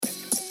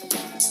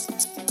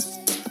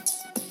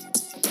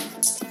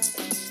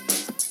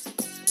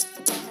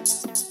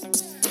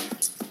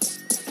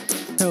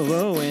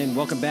Hello and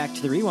welcome back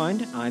to The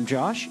Rewind. I'm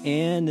Josh,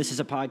 and this is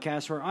a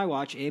podcast where I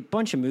watch a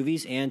bunch of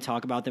movies and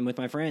talk about them with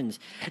my friends.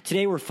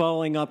 Today we're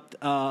following up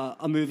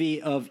a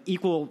movie of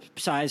equal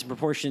size and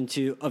proportion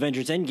to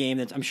Avengers Endgame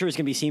that I'm sure is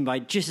going to be seen by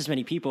just as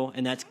many people,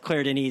 and that's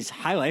Claire Denis'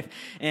 High Life.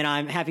 And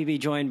I'm happy to be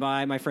joined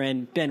by my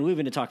friend Ben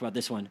Luben to talk about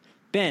this one.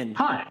 Ben.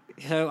 Hi.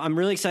 So I'm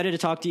really excited to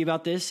talk to you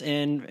about this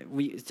and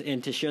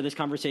to share this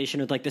conversation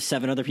with like the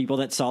 7 other people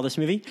that saw this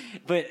movie.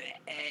 But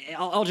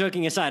all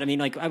joking aside, I mean,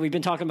 like we've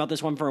been talking about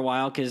this one for a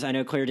while because I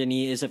know Claire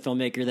Denis is a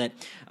filmmaker that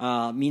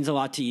means a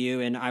lot to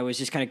you. And I was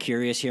just kind of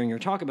curious hearing your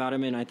talk about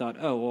him. And I thought,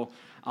 oh, well,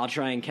 I'll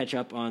try and catch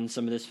up on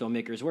some of this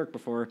filmmaker's work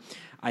before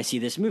I see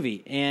this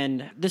movie.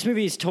 And this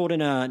movie is told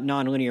in a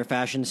non-linear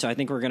fashion. So I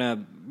think we're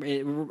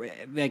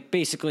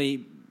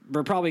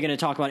probably going to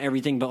talk about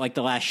everything but like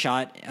the last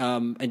shot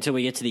until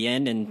we get to the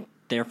end, and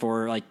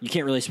therefore like you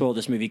can't really spoil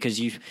this movie because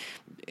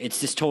it's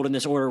just told in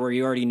this order where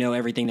you already know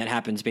everything that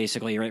happens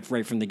basically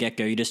right from the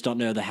get-go. You just don't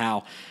know the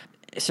how.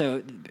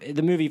 So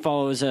the movie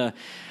follows a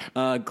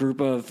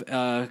group of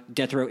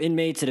death row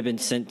inmates that have been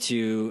sent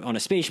on a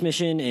space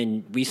mission,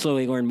 and we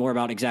slowly learn more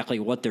about exactly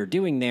what they're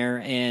doing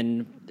there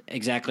and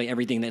exactly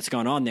everything that's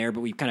gone on there. But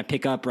we kind of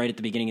pick up right at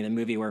the beginning of the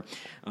movie where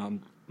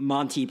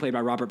Monty, played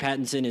by Robert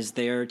Pattinson, is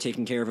there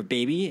taking care of a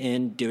baby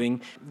and doing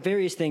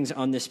various things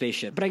on this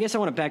spaceship. But I guess I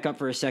want to back up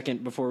for a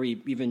second before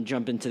we even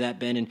jump into that,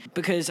 Ben. And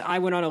because I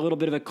went on a little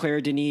bit of a Claire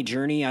Denis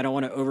journey, I don't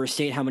want to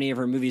overstate how many of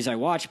her movies I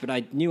watched, but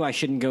I knew I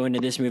shouldn't go into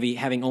this movie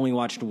having only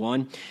watched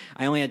one.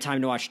 I only had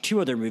time to watch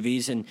 2 other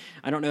movies, and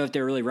I don't know if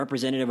they're really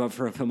representative of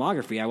her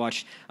filmography. I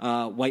watched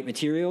White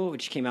Material,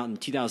 which came out in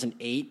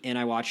 2008, and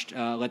I watched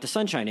Let the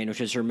Sunshine In,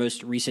 which is her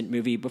most recent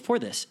movie before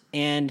this.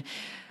 And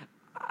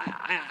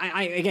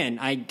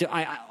I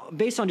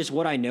based on just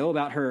what I know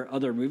about her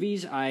other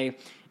movies,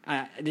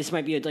 this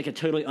might be like a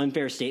totally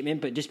unfair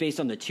statement, but just based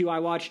on the 2 I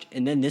watched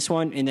and then this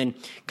one and then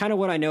kind of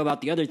what I know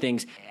about the other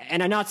things.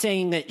 And I'm not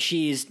saying that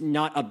she's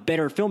not a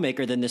better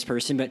filmmaker than this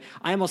person, but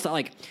I almost thought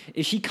like,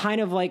 is she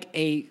kind of like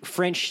a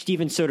French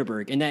Steven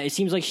Soderbergh in that it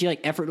seems like she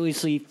like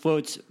effortlessly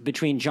floats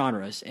between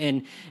genres?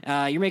 And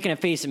you're making a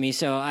face at me,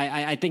 so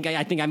I think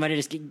I might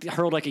have just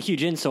hurled like a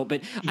huge insult.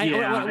 But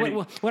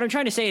what I'm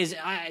trying to say is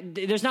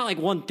there's not like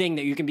one thing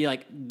that you can be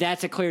like,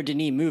 that's a Claire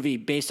Denis movie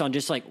based on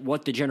just like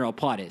what the general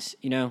plot is,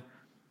 you know?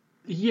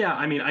 Yeah,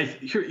 I mean,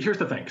 here's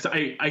the thing. 'Cause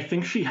I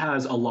think she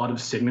has a lot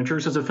of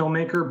signatures as a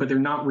filmmaker, but they're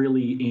not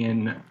really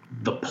in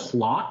the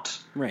plot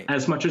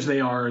as much as they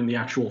are in the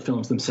actual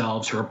films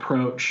themselves, her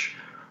approach.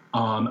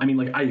 I mean,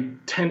 like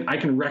I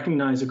can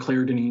recognize a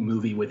Claire Denis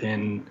movie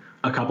within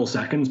a couple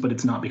seconds, but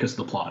it's not because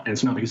of the plot, and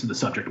it's not because of the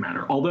subject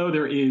matter. Although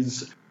there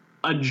is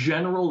a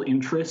general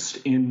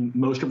interest in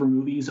most of her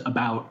movies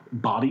about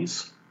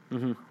bodies,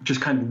 just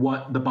kind of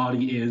what the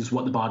body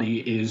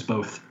is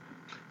both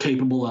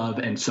capable of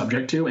and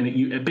subject to,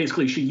 and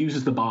basically she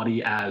uses the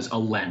body as a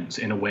lens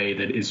in a way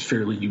that is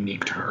fairly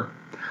unique to her.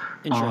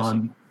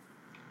 Interesting.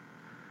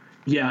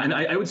 And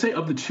I would say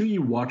of the 2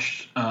 you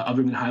watched,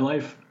 other than High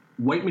Life,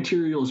 White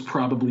Material is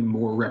probably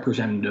more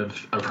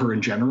representative of her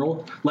in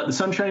general. Let the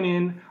Sunshine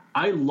In,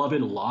 I love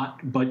it a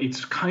lot, but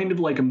it's kind of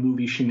like a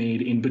movie she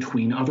made in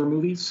between other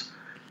movies.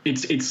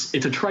 It's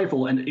a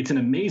trifle, and it's an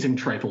amazing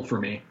trifle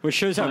for me. Which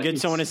shows how good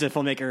someone is a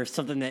filmmaker.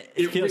 Something that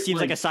seems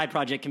like a side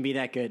project can be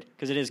that good,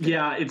 because it is good.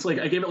 Yeah, it's like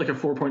I gave it like a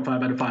 4.5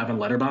 out of 5 on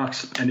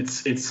Letterboxd, and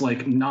it's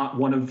like not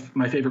one of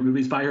my favorite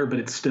movies by her, but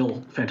it's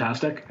still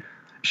fantastic.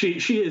 She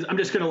is. I'm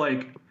just gonna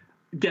like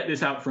get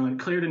this out front.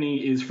 Claire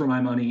Denis is, for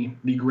my money,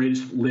 the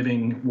greatest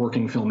living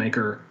working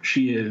filmmaker.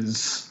 She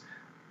is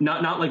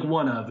not like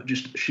one of,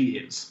 just she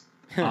is.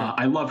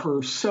 I love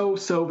her so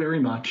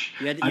very much.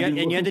 You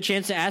had the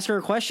chance to ask her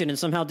a question and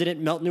somehow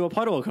didn't melt into a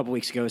puddle a couple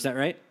weeks ago. Is that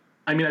right?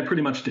 I mean, I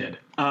pretty much did.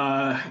 So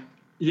I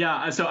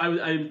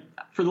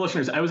for the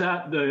listeners, I was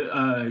at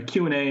the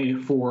Q&A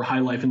for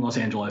High Life in Los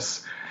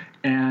Angeles,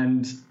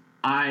 and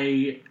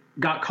I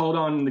got called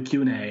on the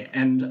Q&A,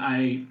 and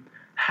I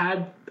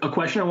had a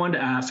question I wanted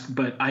to ask,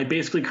 but I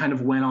basically kind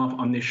of went off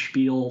on this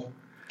spiel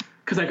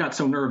because I got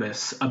so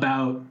nervous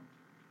about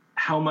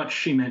how much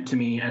she meant to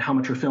me and how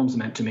much her films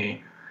meant to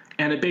me.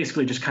 And it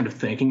basically just kind of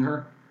thanking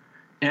her.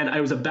 And I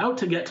was about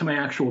to get to my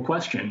actual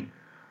question,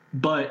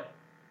 but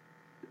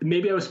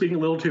maybe I was speaking a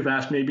little too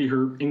fast. Maybe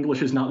her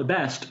English is not the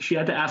best. She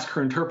had to ask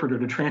her interpreter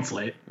to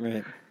translate.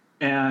 Right.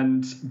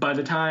 And by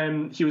the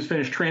time he was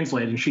finished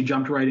translating, she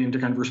jumped right into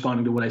kind of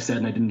responding to what I said,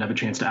 and I didn't have a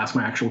chance to ask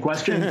my actual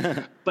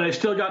question. But I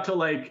still got to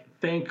like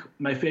thank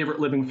my favorite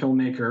living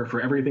filmmaker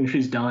for everything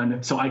she's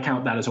done. So I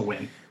count that as a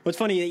win. What's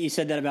funny that you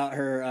said that about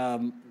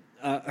her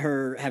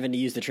having to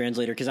use the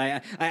translator, because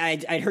I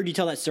heard you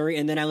tell that story,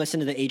 and then I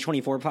listened to the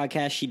A24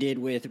 podcast she did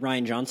with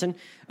Ryan Johnson,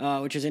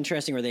 which was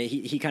interesting, where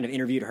he kind of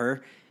interviewed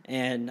her,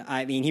 and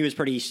I mean he was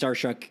pretty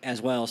starstruck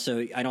as well.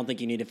 So I don't think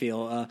you need to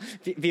feel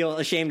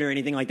ashamed or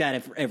anything like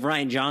that if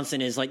Ryan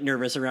Johnson is like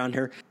nervous around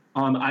her.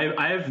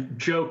 I've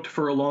joked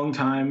for a long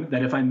time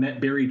that if I met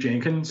Barry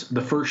Jenkins,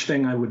 the first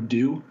thing I would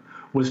do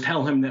was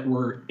tell him that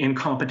we're in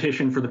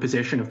competition for the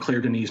position of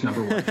Claire Denis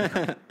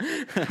 #1.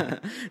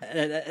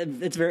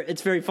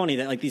 It's very funny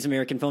that like these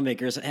American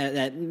filmmakers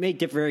that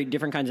make very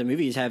different kinds of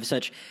movies have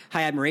such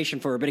high admiration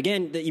for her. But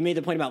again, you made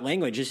the point about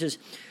language. This is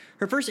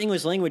her first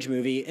English language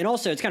movie, and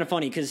also it's kind of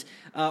funny because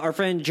our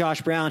friend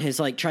Josh Brown has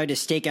like tried to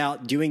stake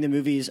out doing the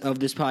movies of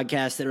this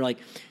podcast that are like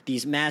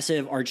these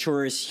massive,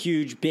 arduous,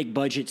 huge, big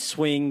budget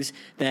swings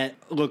that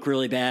look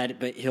really bad,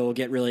 but he'll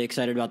get really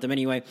excited about them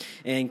anyway.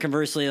 And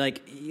conversely,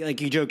 like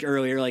you joked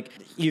earlier, like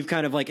you've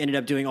kind of like ended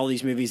up doing all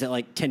these movies that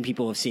like 10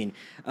 people have seen,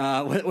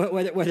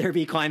 whether it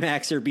be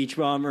Climax or Beach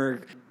Bum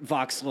or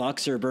Vox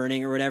Lux or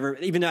Burning or whatever.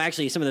 Even though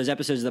actually some of those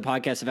episodes of the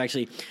podcast have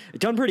actually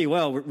done pretty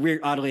well, weird,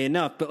 oddly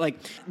enough. But like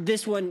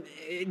this one,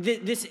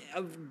 this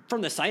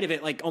from the sight of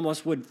it, like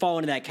almost would fall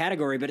into that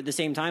category. But at the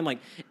same time, like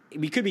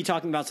we could be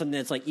talking about something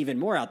that's like even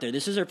more out there.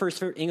 This is her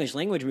first English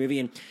language movie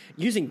and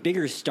using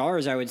bigger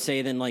stars, I would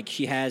say, than like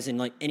she has in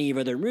like any of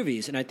other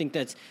movies. And I think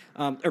that's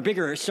or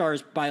bigger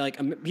stars by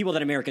like people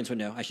that Americans would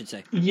know, I should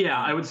say. Yeah,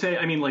 I would say.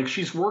 I mean, like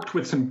she's worked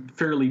with some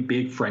fairly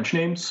big French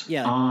names,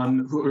 yeah,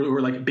 who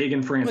are like big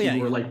in France,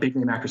 who are like big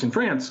name actors in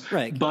France,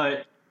 right?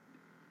 But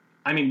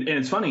I mean, and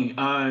it's funny.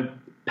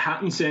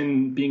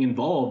 Pattinson being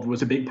involved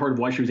was a big part of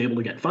why she was able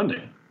to get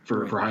funding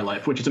for High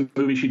Life, which is a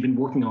movie she'd been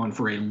working on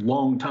for a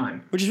long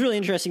time. Which is really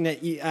interesting that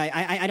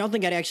I don't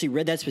think I'd actually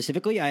read that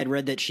specifically. I had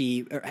read that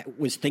she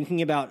was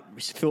thinking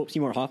about Philip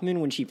Seymour Hoffman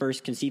when she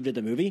first conceived of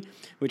the movie,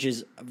 which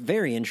is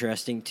very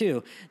interesting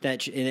too,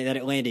 that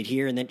it landed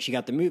here and then she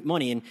got the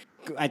money. And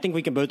I think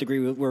we can both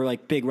agree we're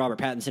like big Robert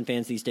Pattinson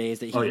fans these days,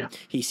 that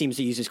he seems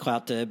to use his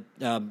clout to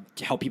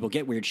help people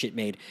get weird shit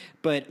made.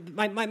 But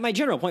my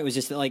general point was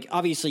just that, like,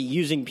 obviously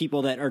using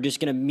people that are just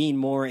going to mean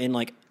more in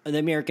like the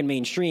American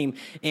mainstream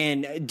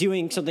and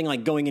doing something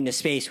like going into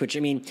space, which, I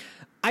mean,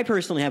 I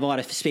personally have a lot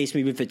of space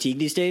movie fatigue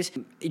these days.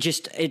 It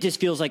just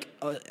feels like,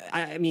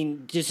 I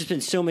mean, there's just been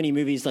so many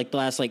movies like the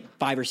last like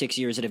 5 or 6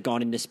 years that have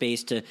gone into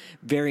space to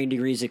varying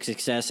degrees of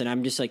success. And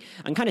I'm just like,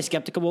 I'm kind of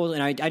skeptical,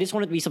 and I just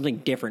want it to be something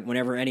different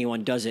whenever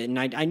anyone does it. And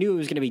I knew it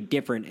was going to be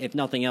different, if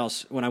nothing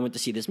else, when I went to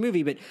see this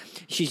movie. But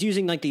she's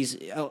using like these,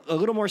 a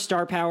little more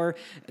star power,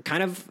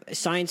 kind of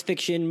science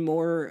fiction,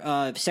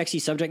 more sexy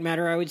subject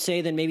matter, I would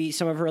say, than maybe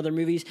some of her other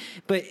movies.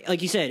 But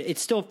like you said, it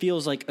still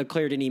feels like a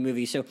Claire Denis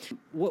movie. So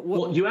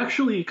well, you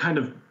actually kind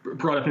of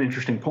brought up an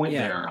interesting point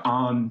there.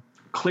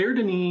 Claire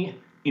Denis,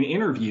 in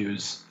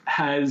interviews,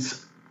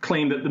 has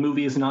claimed that the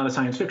movie is not a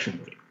science fiction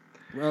movie.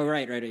 Oh,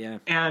 right, yeah.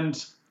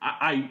 And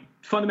I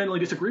fundamentally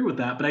disagree with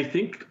that, but I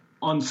think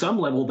on some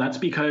level that's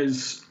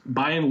because,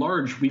 by and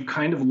large, we've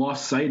kind of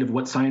lost sight of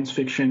what science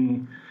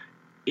fiction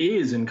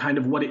is and kind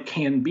of what it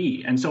can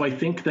be. And so I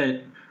think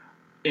that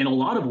in a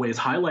lot of ways,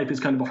 High Life is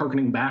kind of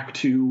harkening back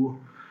to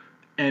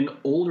an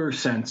older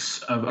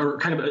sense of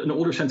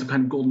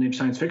golden age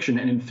science fiction,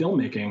 and in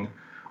filmmaking,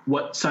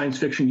 what science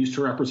fiction used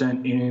to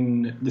represent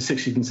in the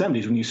 60s and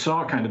 70s, when you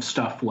saw kind of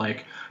stuff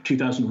like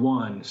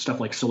 2001, stuff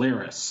like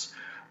Solaris,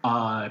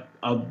 a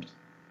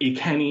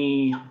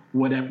Kenny,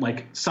 whatever,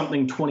 like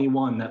Something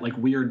 21, that like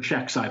weird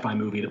Czech sci-fi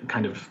movie that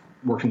kind of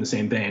worked in the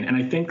same vein. And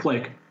I think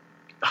like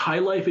High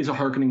Life is a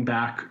harkening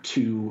back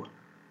to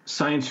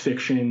science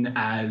fiction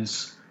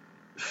as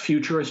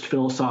futurist,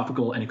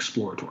 philosophical, and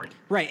exploratory.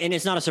 Right, and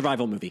it's not a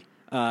survival movie.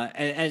 No.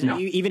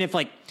 Even if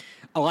like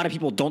a lot of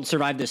people don't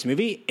survive this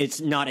movie,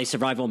 it's not a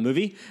survival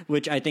movie,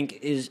 which I think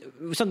is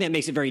something that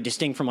makes it very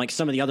distinct from like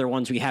some of the other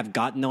ones we have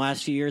gotten the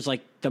last few years,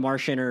 like The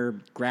Martian or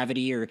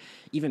Gravity or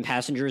even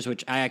Passengers,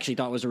 which I actually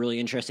thought was a really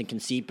interesting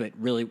conceit, but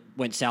really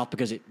went south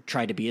because it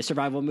tried to be a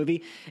survival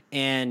movie.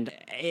 And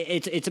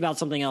it's about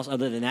something else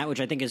other than that,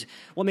 which I think is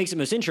what makes it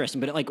most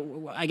interesting. But like,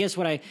 I guess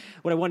what I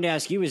wanted to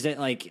ask you is that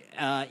like,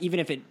 even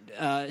if it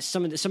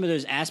some of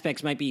those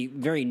aspects might be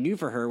very new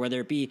for her, whether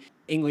it be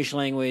English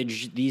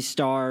language, these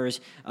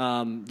stars,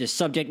 the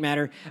subject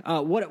matter,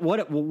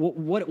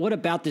 what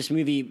about this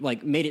movie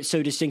like made it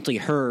so distinctly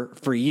her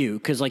for you?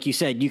 Because like you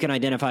said, you can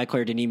identify a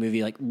Claire Denis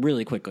movie like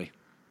really quickly.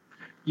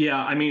 Yeah,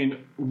 I mean,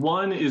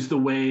 one is the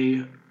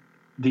way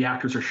the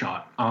actors are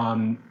shot.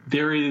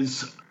 There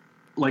is,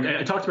 like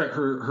I talked about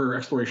her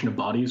exploration of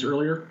bodies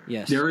earlier.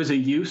 Yes. There is a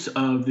use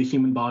of the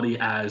human body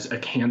as a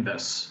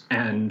canvas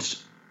and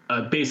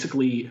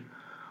basically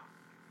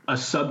a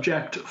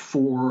subject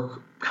for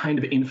kind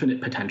of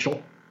infinite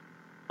potential.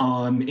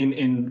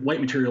 In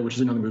White Material, which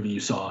is another movie you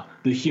saw,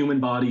 the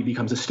human body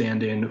becomes a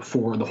stand-in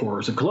for the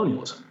horrors of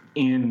colonialism.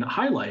 In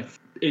High Life,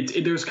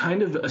 there's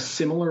kind of a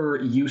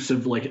similar use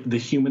of like the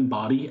human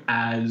body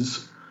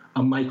as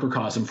a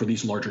microcosm for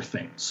these larger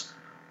things.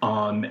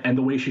 And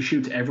the way she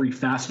shoots every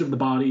facet of the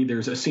body,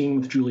 there's a scene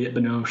with Juliette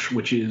Binoche,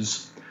 which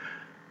is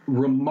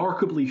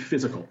remarkably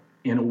physical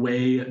in a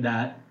way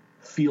that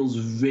feels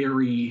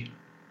very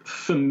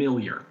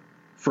familiar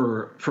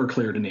for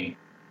Claire Denis.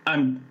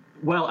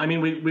 Well, I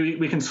mean,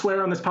 we can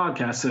swear on this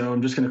podcast, so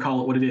I'm just going to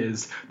call it what it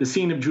is. The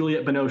scene of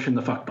Juliette Binoche in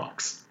the fuck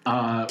box.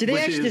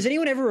 Does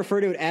anyone ever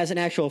refer to it as an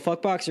actual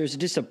fuck box, or is it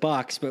just a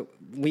box, but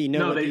we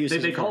know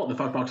they call it the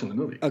fuck box in the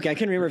movie. Okay, I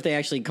couldn't remember if they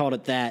actually called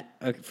it that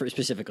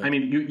specifically. I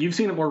mean, you've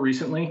seen it more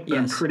recently, but yes.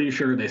 I'm pretty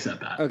sure they said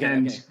that. Okay,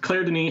 and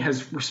Claire Denis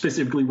has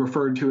specifically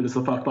referred to it as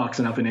the fuck box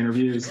enough in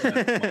interviews. All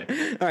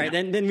right,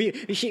 then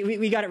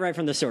we got it right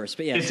from the source,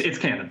 but yeah. It's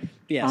canon.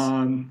 Yes.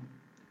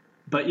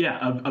 But yeah,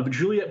 of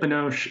Juliette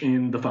Binoche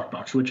in the fuck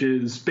box, which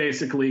is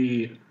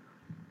basically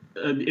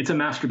it's a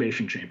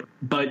masturbation chamber,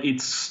 but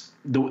it's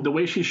the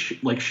way she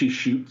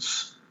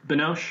shoots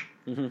Binoche.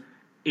 Mm-hmm.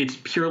 It's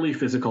purely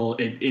physical.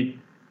 It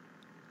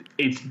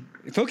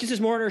focuses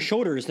more on her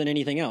shoulders than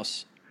anything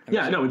else.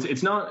 Yeah, no,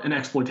 it's not an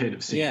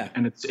exploitative scene. Yeah,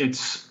 and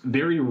it's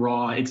very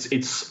raw.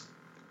 It's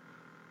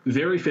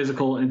very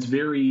physical and it's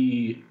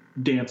very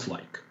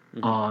dance-like,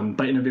 mm-hmm.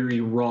 But in a very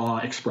raw,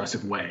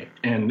 expressive way.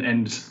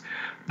 And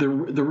the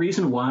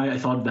reason why I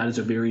thought of that as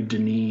a very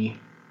Denis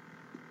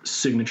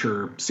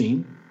signature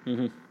scene,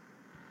 mm-hmm.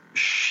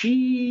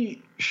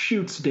 she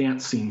shoots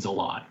dance scenes a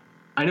lot.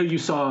 I know you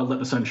saw Let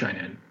the Sunshine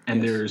In,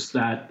 and yes. There's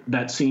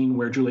that scene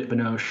where Juliette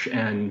Binoche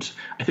and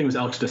I think it was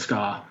Alex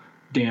Descas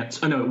dance.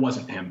 Oh no, it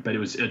wasn't him, but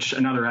it's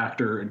another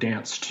actor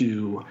danced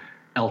to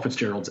Ella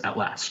Fitzgerald's At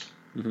Last,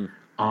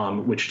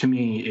 mm-hmm. Which to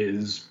me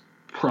is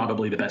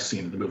probably the best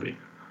scene of the movie.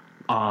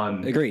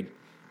 Agreed.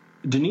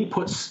 Denis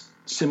puts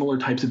similar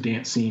types of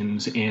dance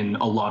scenes in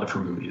a lot of her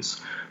movies.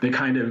 They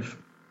kind of,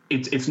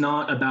 it's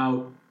not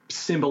about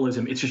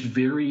symbolism. It's just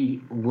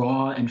very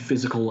raw and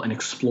physical and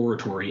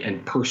exploratory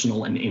and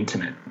personal and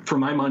intimate. For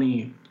my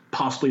money,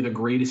 possibly the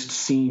greatest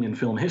scene in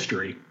film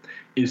history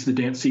is the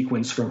dance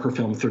sequence from her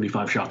film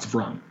 35 Shots of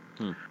Rum,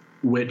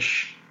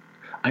 which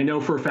I know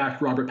for a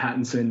fact Robert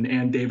Pattinson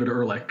and David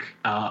Ehrlich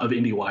of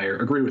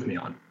IndieWire agree with me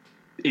on.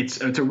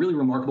 It's a really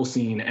remarkable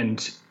scene,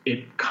 and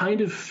it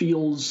kind of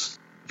feels,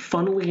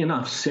 funnily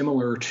enough,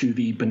 similar to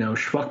the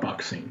Binoche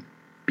fuckbox scene,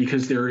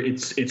 because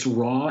it's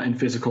raw and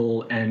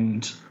physical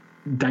and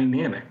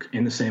dynamic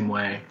in the same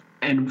way.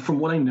 And from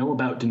what I know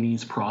about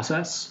Denis'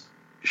 process,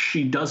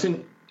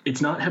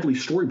 it's not heavily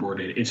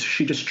storyboarded.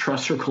 She just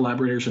trusts her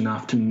collaborators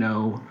enough to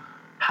know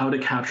how to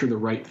capture the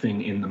right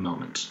thing in the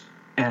moment.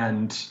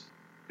 And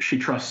she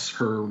trusts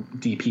her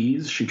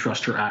DPs, she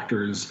trusts her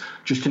actors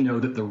just to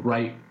know that the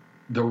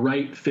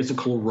right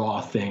physical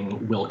raw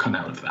thing will come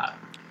out of that.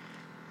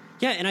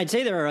 Yeah, and I'd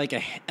say there are like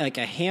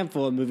a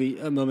handful of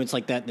moments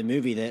like that in the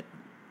movie that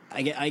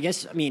I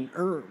guess, I mean,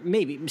 or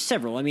maybe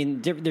several. I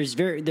mean,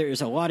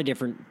 there's a lot of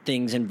different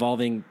things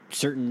involving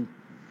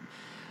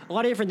a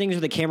lot of different things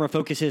where the camera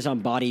focuses on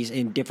bodies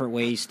in different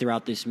ways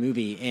throughout this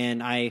movie,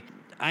 and I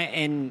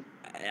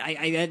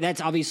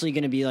that's obviously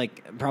going to be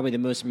like probably the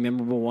most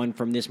memorable one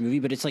from this movie.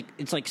 But it's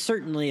like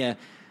certainly a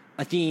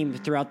theme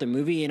throughout the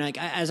movie, and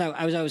as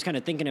I was kind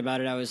of thinking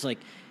about it, I was like,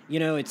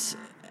 it's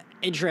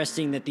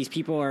interesting that these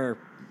people are,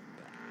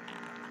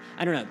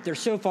 I don't know, they're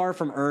so far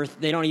from Earth,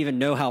 they don't even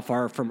know how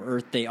far from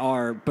Earth they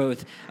are,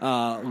 both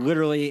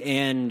literally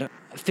and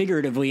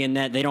figuratively, in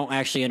that they don't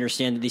actually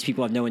understand that these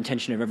people have no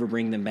intention of ever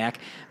bringing them back.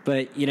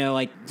 But,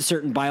 like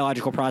certain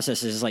biological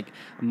processes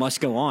must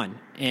go on.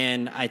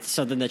 And it's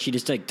something that she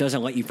just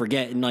doesn't let you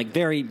forget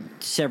in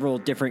several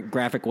different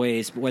graphic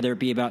ways, whether it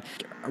be about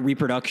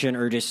reproduction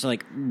or just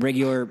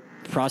regular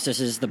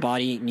processes the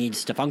body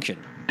needs to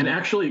function. And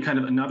actually kind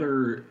of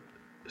another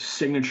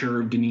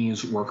signature of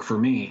Denis' work for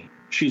me,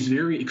 she's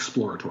very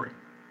exploratory.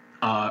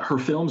 Her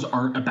films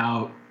aren't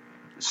about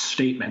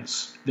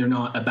statements. They're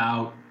not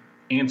about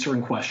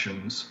answering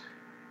questions.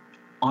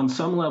 On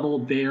some level,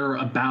 they're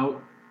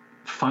about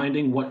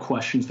finding what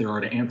questions there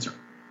are to answer.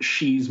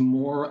 She's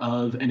more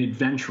of an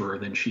adventurer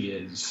than she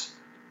is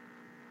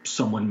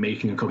someone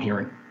making a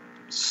coherent,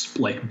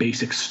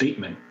 basic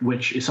statement,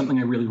 which is something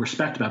I really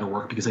respect about her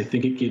work, because I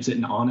think it gives it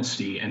an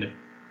honesty and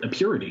a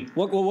purity.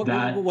 What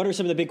are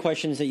some of the big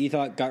questions that you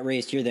thought got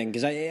raised here then?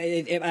 Because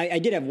I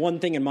did have one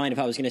thing in mind if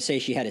I was going to say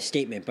she had a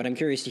statement, but I'm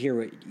curious to hear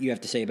what you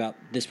have to say about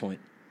this point.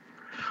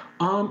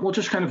 Well,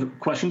 just kind of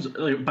questions.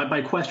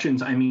 By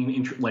questions, I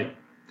mean,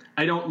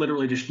 I don't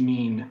literally just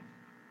mean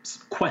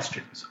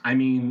questions. I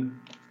mean,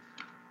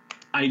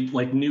 I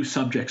like new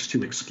subjects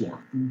to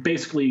explore.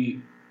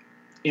 Basically,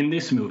 in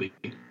this movie,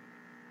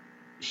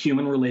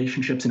 human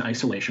relationships in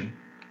isolation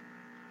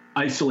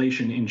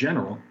in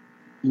general,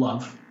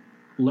 love,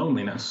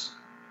 loneliness,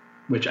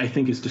 which I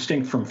think is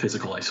distinct from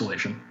physical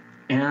isolation,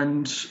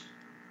 and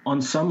on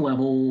some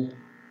level,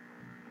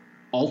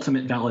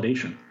 ultimate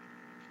validation.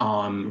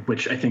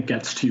 Which I think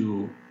gets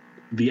to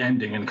the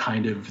ending and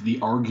kind of the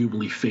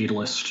arguably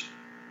fatalist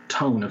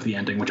tone of the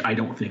ending, which I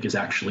don't think is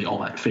actually all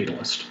that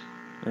fatalist.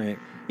 Right.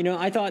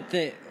 I thought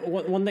that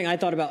one thing I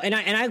thought about, and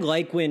I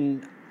like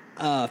when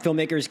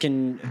filmmakers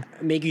can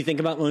make you think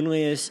about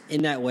loneliness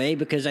in that way,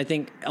 because I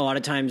think a lot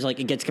of times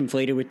it gets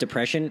conflated with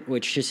depression,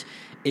 which just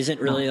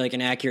isn't really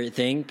an accurate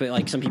thing,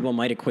 but some people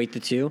might equate the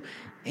two.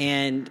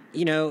 And,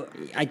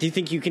 I do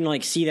think you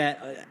can see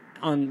that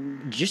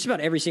on just about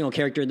every single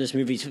character in this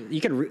movie.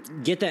 You can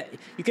get that.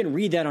 You can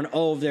read that on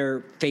all of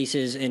their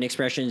faces and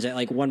expressions at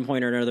like one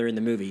point or another in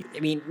the movie. I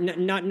mean,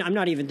 I'm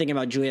not even thinking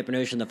about Juliette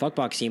Binoche in the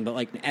fuckbox scene, but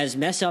like as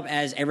messed up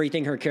as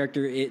everything her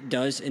character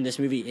does in this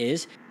movie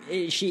is,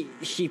 she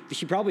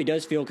probably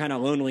does feel kind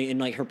of lonely in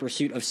like her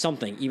pursuit of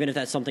something, even if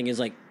that something is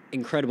like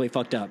incredibly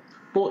fucked up.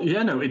 Well,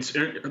 yeah, no, it's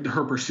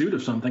her pursuit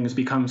of something has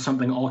become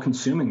something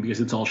all-consuming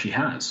because it's all she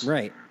has.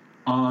 Right.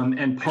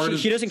 And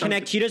she doesn't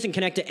connect. She doesn't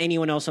connect to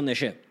anyone else on the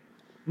ship.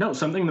 No,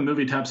 something the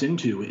movie taps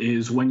into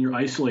is when you're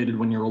isolated,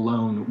 when you're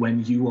alone,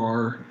 when you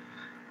are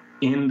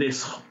in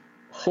this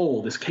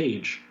hole, this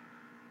cage,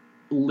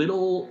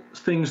 little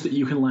things that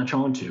you can latch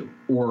onto,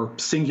 or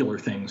singular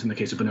things in the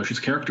case of Binoche's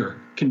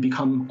character, can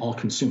become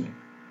all-consuming.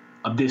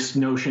 This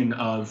notion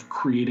of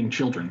creating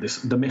children,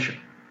 the mission.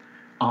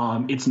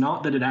 It's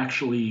not that it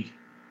actually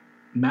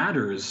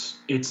matters,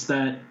 it's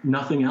that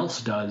nothing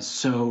else does,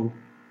 so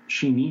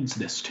she needs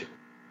this too.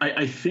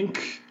 I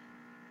think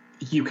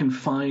you can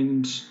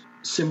find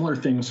similar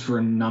things for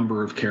a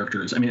number of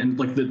characters. I mean,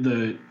 like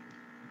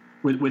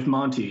with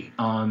Monty,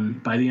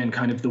 by the end,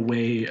 kind of the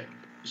way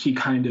he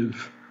kind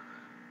of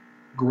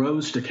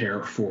grows to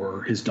care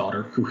for his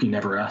daughter, who he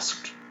never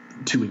asked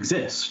to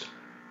exist,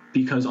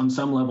 because on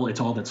some level it's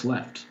all that's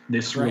left.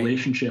 This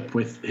relationship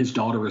with his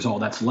daughter is all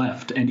that's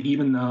left, and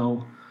even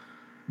though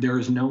there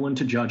is no one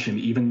to judge him,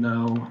 even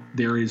though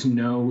there is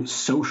no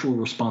social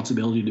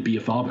responsibility to be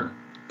a father,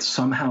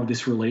 somehow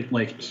this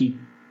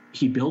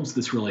he builds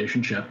this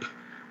relationship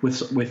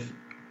with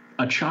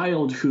a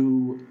child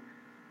who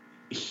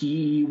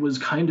he was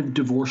kind of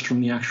divorced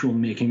from the actual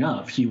making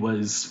of. He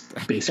was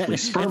basically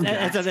sperm.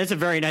 That's a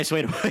very nice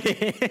way to put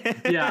it.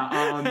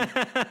 Yeah,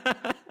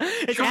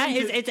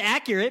 it's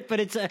accurate, but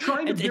it's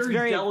trying to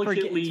very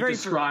delicately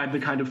describe the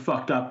kind of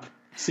fucked up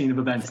scene of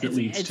events that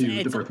leads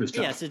to the birth of his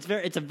child. Yes,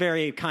 it's a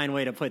very kind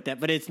way to put that,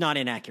 but it's not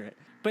inaccurate.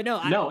 But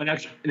and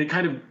actually, it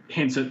kind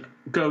of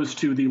goes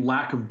to the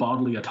lack of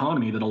bodily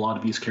autonomy that a lot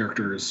of these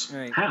characters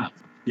have.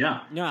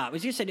 Yeah. No, I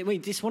was just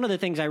saying, just one of the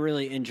things I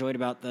really enjoyed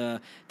about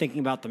thinking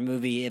about the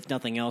movie, if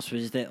nothing else,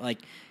 was that, like,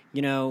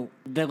 you know,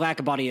 the lack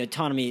of body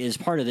autonomy is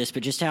part of this,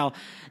 but just how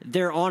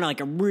they're on like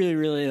a really,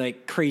 really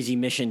like crazy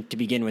mission to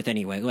begin with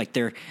anyway. Like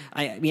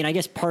I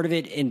guess part of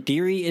it in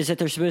theory is that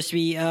they're supposed to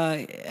be,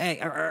 are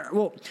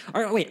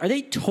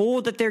they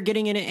told that they're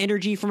getting an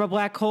energy from a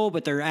black hole,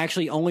 but they're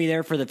actually only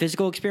there for the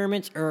physical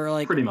experiments, or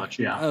like? Pretty much,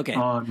 yeah. Okay.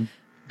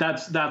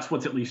 That's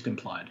what's at least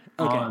implied.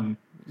 Okay.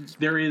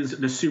 There is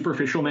the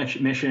superficial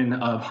mission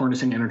of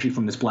harnessing energy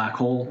from this black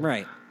hole.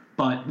 Right.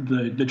 But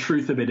the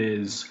truth of it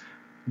is,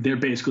 they're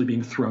basically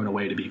being thrown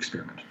away to be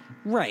experimented.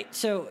 Right.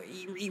 So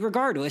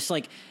regardless,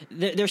 like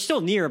they're still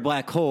near a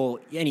black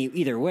hole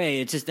either way.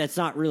 It's just that's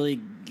not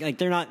really like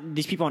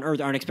these people on Earth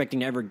aren't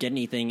expecting to ever get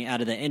anything out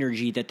of the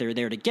energy that they're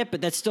there to get.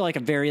 But that's still like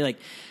a very like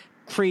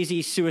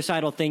crazy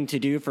suicidal thing to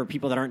do for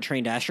people that aren't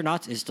trained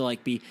astronauts, is to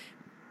like be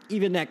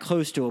even that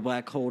close to a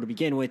black hole to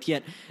begin with.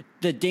 Yet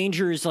the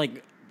dangers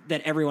like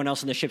that everyone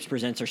else in the ships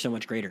presents are so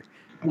much greater.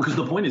 Because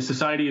the point is,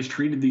 society has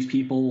treated these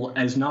people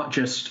as not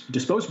just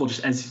disposable,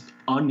 just as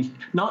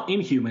not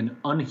inhuman,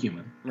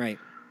 unhuman. Right.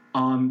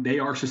 They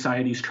are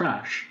society's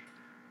trash.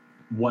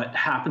 What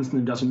happens to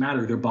them doesn't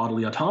matter. Their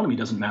bodily autonomy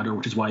doesn't matter,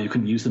 which is why you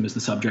can use them as the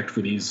subject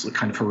for these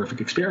kind of horrific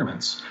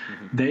experiments.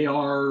 Mm-hmm. They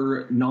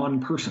are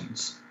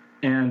non-persons.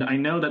 And I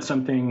know that's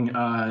something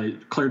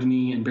Claire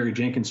Denis and Barry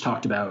Jenkins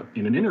talked about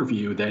in an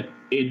interview, that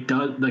it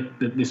does, like,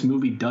 that this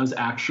movie does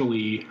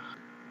actually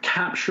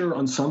capture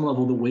on some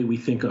level the way we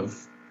think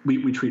of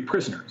we treat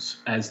prisoners,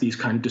 as these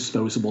kind of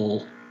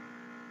disposable,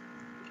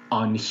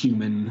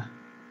 unhuman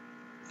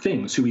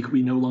things who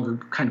we no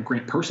longer kind of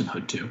grant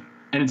personhood to.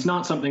 And it's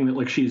not something that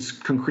like she's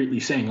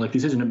concretely saying, like,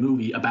 this isn't a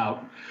movie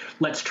about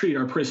let's treat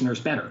our prisoners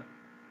better,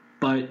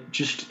 but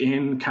just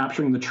in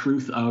capturing the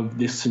truth of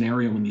this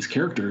scenario and these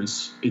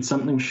characters, it's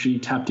something she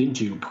tapped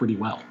into pretty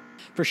well.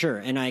 For sure.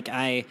 And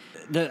I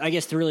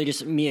guess really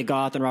just Mia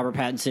Goth and Robert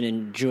Pattinson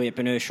and Juliette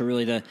Binoche are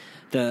really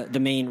the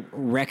main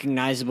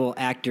recognizable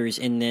actors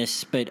in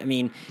this. But I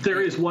mean,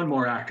 there is one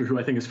more actor who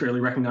I think is fairly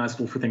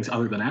recognizable for things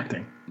other than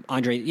acting.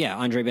 Andre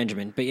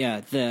Benjamin. But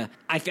yeah,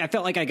 I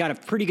felt like I got a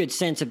pretty good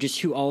sense of just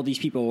who all these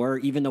people were,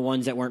 even the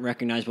ones that weren't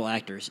recognizable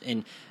actors.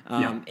 And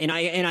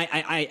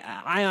I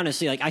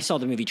honestly, like, I saw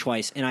the movie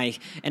twice, and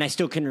I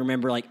still couldn't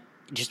remember like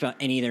just about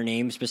any of their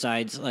names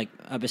besides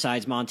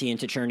Monty and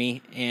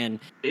Ticherney, and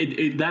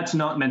that's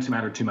not meant to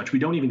matter too much. We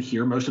don't even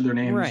hear most of their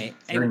names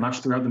very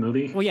much throughout the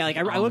movie. Well, yeah, like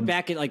I look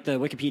back at like the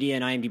Wikipedia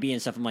and IMDb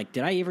and stuff. I'm like,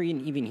 did I ever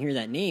even hear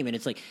that name? And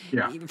it's like,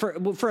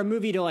 for a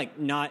movie to like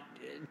not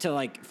to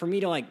like for me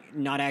to like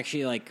not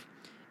actually like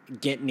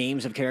get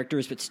names of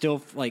characters, but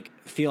still like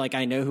feel like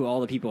I know who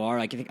all the people are.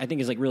 Like I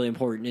think is like really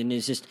important, and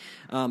it's just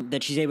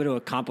that she's able to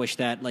accomplish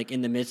that like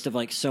in the midst of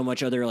like so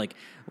much other like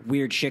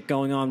weird shit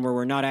going on, where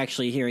we're not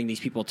actually hearing these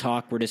people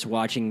talk. We're just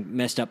watching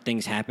messed up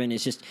things happen.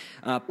 It's just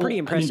pretty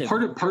impressive. I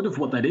mean, part of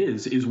what that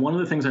is one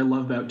of the things I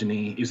love about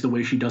Denis is the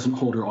way she doesn't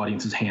hold her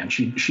audience's hand.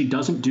 She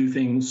doesn't do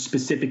things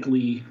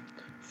specifically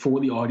for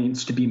the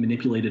audience to be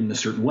manipulated in a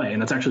certain way.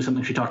 And that's actually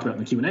something she talked about in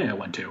the Q&A I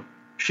went to.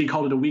 She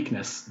called it a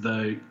weakness.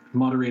 The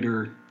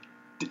moderator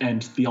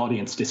and the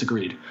audience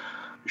disagreed.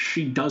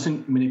 She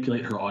doesn't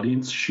manipulate her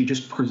audience. She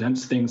just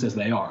presents things as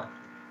they are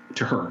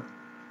to her.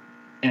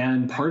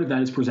 And part of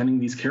that is presenting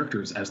these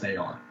characters as they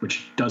are,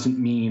 which doesn't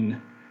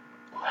mean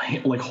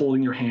like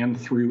holding your hand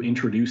through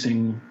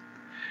introducing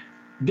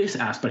this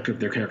aspect of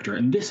their character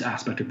and this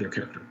aspect of their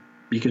character,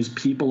 because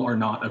people are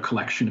not a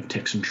collection of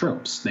tics and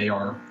tropes. They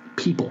are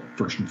people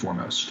first and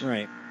foremost.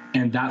 Right.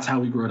 And that's how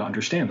we grow to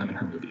understand them in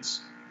her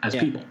movies as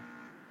people.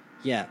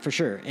 Yeah, for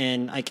sure.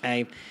 And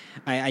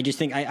I just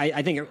think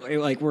I think it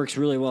like works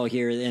really well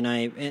here, and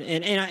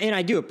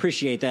I do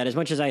appreciate that. As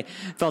much as I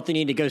felt the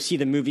need to go see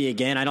the movie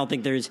again, I don't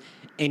think there's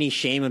any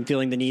shame in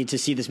feeling the need to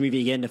see this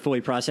movie again to fully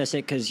process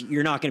it, because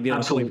you're not going to be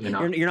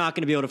able you're not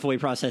going to be able to fully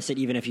process it,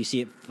 even if you see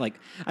it. Like,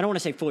 I don't want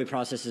to say fully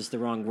process is the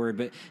wrong word,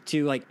 but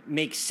to like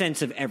make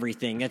sense of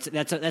everything.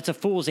 That's a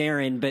fool's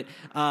errand. But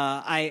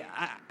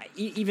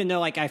even though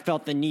like I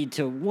felt the need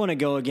to want to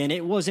go again,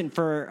 it wasn't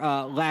for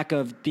lack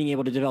of being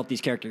able to develop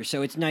these characters.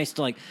 So it's nice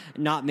to like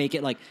not make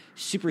it like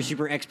super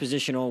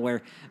expositional,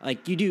 where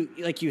like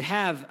you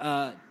have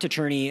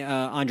Tacherney,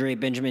 Andre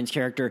Benjamin's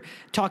character,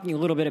 talking a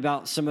little bit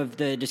about some of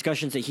the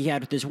discussions that he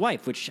had with his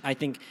wife, which I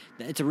think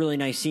it's a really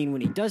nice scene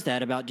when he does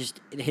that, about just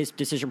his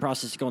decision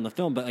process to go in the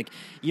film. But like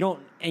you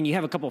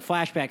have a couple of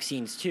flashback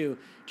scenes too,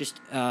 just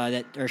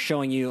that are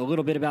showing you a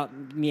little bit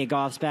about Mia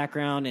Goth's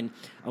background and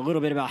a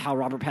little bit about how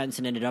Robert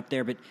Pattinson ended up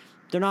there, but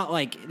they're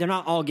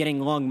not all getting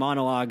long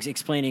monologues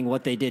explaining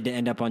what they did to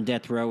end up on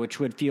death row, which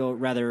would feel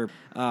rather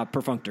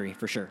perfunctory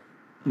for sure.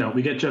 No,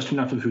 we get just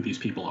enough of who these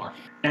people are.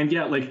 And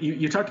yeah, like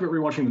you talked about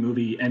rewatching the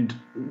movie, and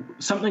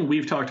something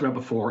we've talked about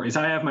before is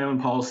I have my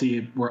own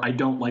policy where I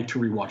don't like to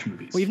rewatch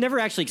movies. Well, you've never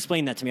actually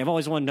explained that to me. I've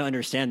always wanted to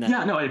understand that.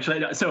 Yeah, no,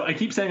 actually, so I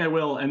keep saying I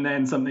will, and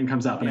then something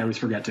comes up, and I always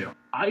forget to.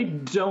 I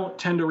don't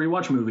tend to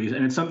rewatch movies,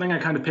 and it's something I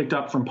kind of picked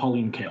up from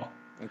Pauline Kael.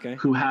 Okay.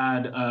 Who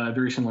had a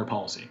very similar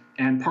policy.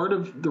 And part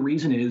of the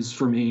reason is,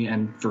 for me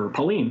and for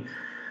Pauline,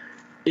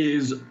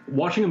 is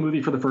watching a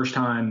movie for the first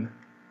time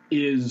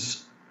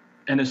is,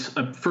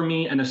 for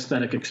me, an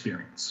aesthetic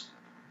experience.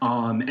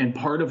 And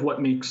part of what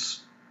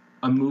makes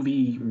a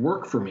movie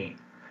work for me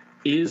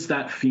is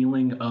that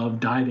feeling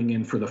of diving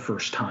in for the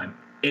first time.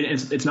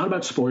 It's not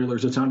about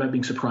spoilers. It's not about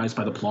being surprised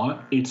by the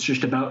plot. It's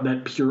just about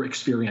that pure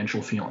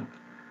experiential feeling.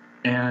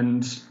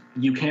 And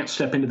you can't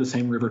step into the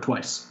same river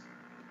twice.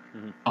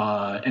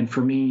 Mm-hmm. And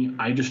for me,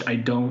 I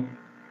don't.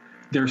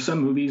 There are some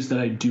movies that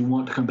I do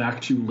want to come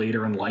back to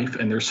later in life,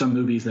 and there's some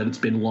movies that it's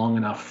been long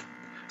enough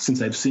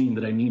since I've seen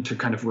that I need to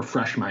kind of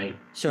refresh my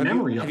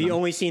memory of them. Have you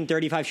only seen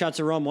 35 Shots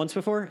of Rum once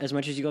before, as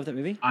much as you love that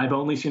movie? I've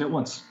only seen it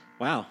once.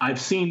 Wow. I've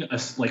seen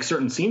like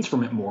certain scenes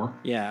from it more.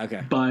 Yeah,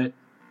 okay. But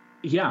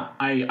yeah,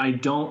 I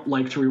don't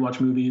like to rewatch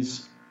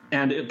movies.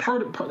 And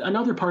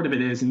another part of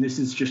it is, and this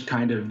is just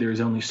kind of,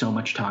 there's only so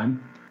much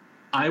time,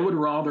 I would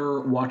rather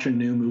watch a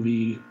new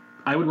movie.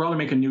 I would rather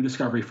make a new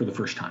discovery for the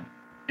first time.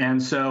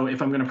 And so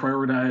if I'm going to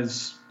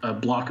prioritize a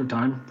block of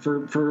time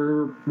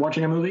for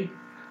watching a movie,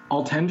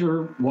 I'll tend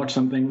to watch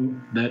something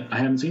that I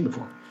haven't seen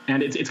before.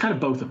 And it's kind of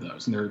both of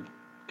those. And they're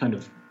kind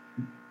of,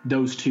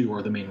 those two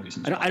are the main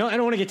reasons. I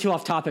don't want to get too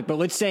off topic, but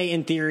let's say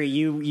in theory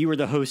you were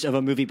the host of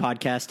a movie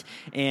podcast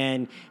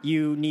and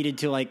you needed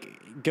to like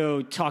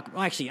go talk.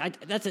 Well, actually,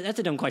 that's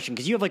a dumb question,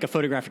 because you have like a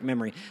photographic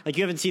memory. Like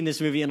you haven't seen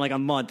this movie in like a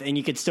month, and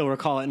you could still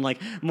recall it in like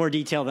more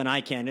detail than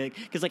I can.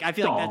 Because like I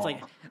feel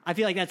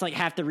like that's like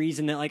half the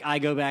reason that like I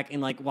go back and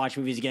like watch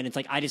movies again. It's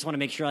like I just want to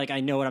make sure like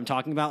I know what I'm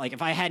talking about. Like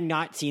if I had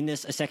not seen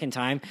this a second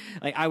time,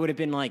 like I would have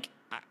been like,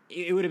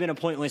 it would have been a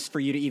pointless for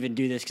you to even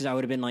do this, because I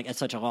would have been like at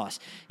such a loss.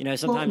 You know,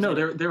 sometimes. Well,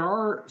 no, there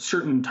are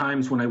certain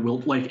times when I will,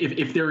 like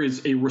if there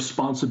is a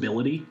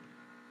responsibility,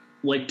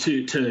 like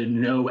to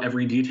know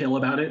every detail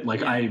about it.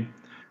 Like yeah.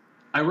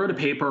 I wrote a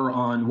paper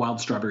on Wild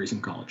Strawberries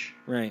in college.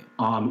 Right.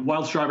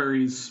 Wild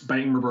Strawberries by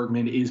Ingmar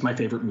Bergman is my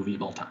favorite movie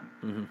of all time.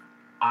 Mm-hmm.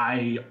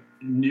 I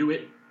knew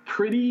it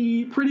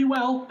pretty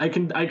well. I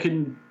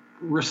can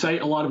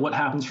recite a lot of what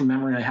happens from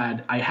memory.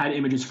 I had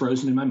images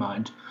frozen in my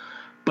mind,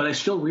 but I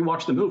still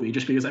rewatched the movie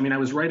just because, I mean, I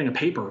was writing a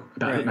paper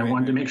about it, and I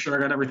wanted to make sure I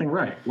got everything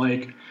right.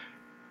 Like,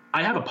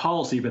 I have a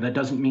policy, but that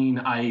doesn't mean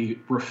I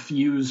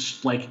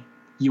refuse, like,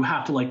 you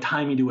have to like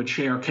tie me to a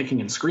chair kicking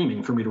and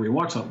screaming for me to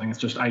rewatch something. It's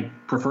just, I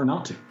prefer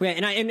not to. Yeah.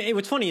 And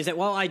what's funny is that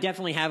while I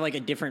definitely have like a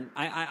different,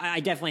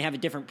 I definitely have a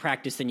different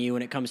practice than you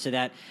when it comes to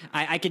that.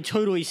 I could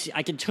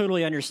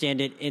totally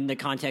understand it in the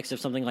context of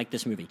something like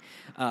this movie,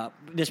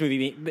 this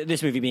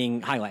movie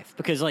being High Life,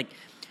 because like,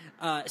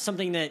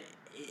 something that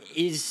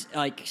is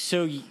like,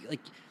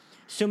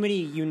 so many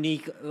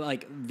unique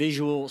like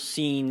visual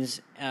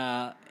scenes,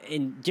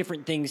 and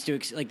different things to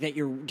like that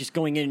you're just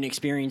going in and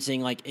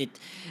experiencing, like it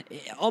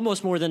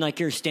almost more than like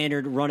your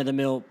standard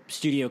run-of-the-mill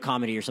studio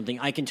comedy or something.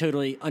 I can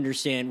totally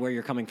understand where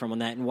you're coming from on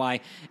that, and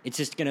why it's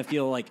just going to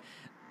feel like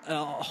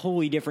a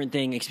wholly different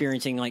thing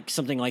experiencing like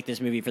something like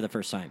this movie for the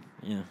first time.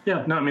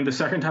 Yeah, no, I mean, the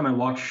second time I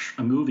watch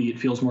a movie, it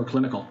feels more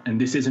clinical,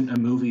 and this isn't a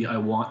movie I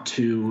want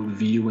to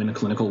view in a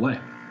clinical way.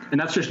 And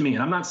that's just me.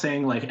 And I'm not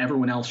saying like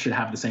everyone else should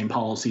have the same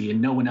policy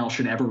and no one else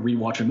should ever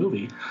rewatch a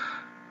movie.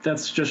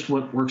 That's just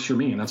what works for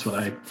me, and that's what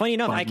I. Funny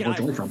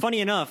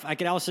enough, I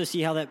could also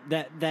see how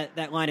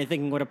that line of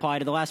thinking would apply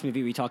to the last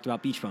movie we talked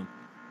about, Beach Bum.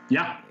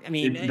 Yeah, I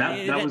mean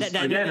that was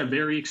again a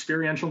very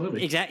experiential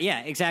movie.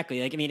 Exactly.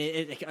 Like I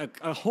mean,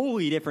 a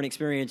wholly different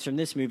experience from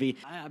this movie,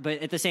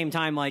 but at the same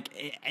time, like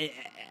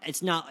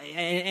it's not.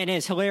 And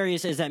as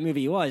hilarious as that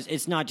movie was,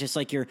 it's not just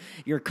like your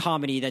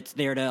comedy that's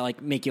there to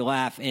like make you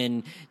laugh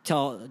and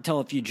tell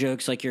a few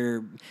jokes. Like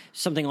you're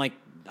something like.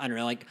 I don't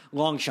know, like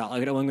Long Shot,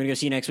 like I'm going to go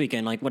see next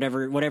weekend, like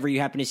whatever you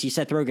happen to see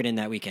Seth Rogen in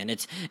that weekend.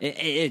 It's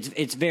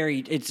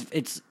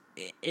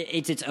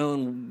its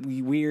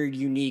own weird,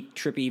 unique,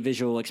 trippy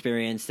visual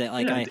experience that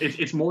like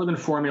it's more than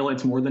formula,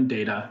 it's more than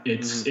data.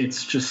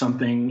 It's just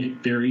something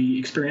very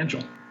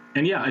experiential.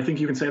 And yeah, I think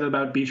you can say that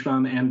about Beach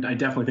Bum, and I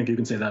definitely think you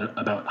can say that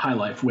about High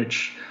Life,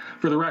 which,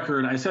 for the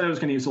record, I said I was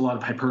going to use a lot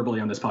of hyperbole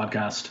on this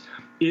podcast.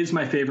 Is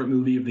my favorite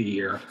movie of the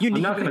year.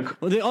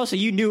 Also,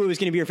 you knew it was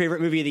going to be your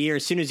favorite movie of the year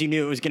as soon as you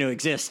knew it was going to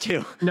exist,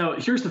 too. No,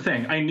 here's the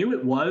thing. I knew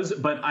it was,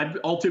 but I've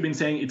also been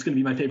saying it's going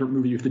to be my favorite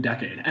movie of the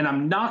decade. And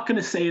I'm not going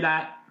to say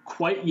that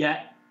quite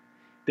yet.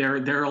 There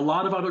are a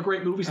lot of other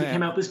great movies that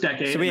came out this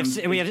decade.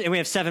 So we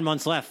have 7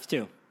 months left,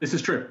 too. This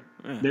is true.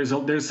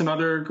 There's some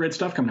other great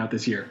stuff coming out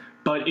this year.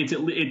 But it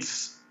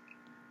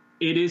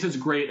is as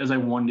great as I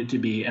wanted it to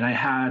be. And I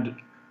had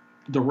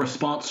the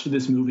response to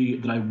this movie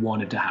that I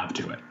wanted to have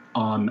to it.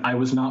 I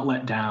was not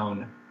let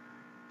down.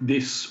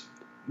 This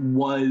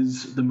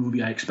was the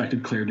movie I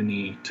expected Claire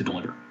Denis to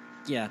deliver.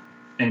 Yeah.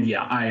 And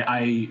yeah,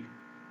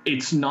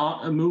 it's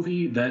not a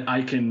movie that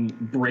I can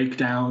break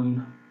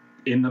down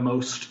in the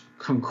most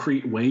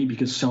concrete way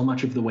because so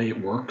much of the way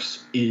it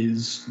works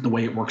is the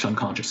way it works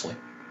unconsciously.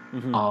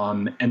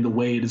 Mm-hmm. And the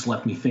way it has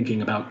left me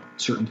thinking about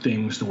certain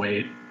things, the way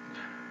it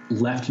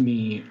left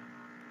me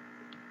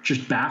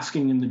just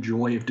basking in the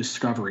joy of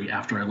discovery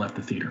after I left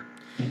the theater.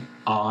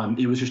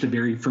 It was just a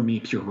very, for me,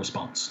 pure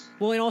response.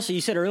 Well, and also you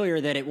said earlier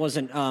that it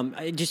wasn't. I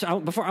want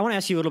to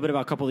ask you a little bit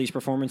about a couple of these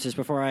performances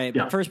But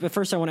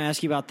first, I want to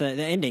ask you about the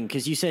ending,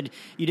 because you said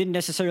you didn't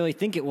necessarily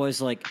think it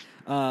was like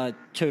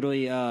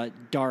totally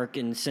dark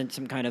and sent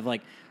some kind of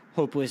like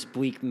hopeless,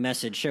 bleak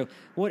message. So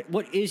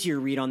what is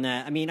your read on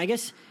that? I mean, I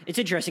guess it's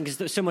interesting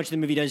because so much of the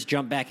movie does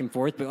jump back and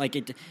forth, but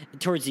like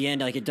towards the end,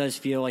 like it does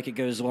feel like it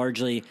goes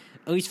largely,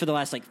 at least for the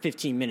last like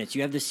 15 minutes.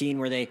 You have the scene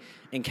where they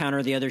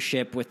encounter the other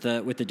ship with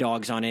the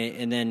dogs on it,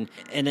 and then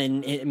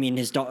I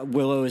mean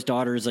Willow's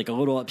daughter is like a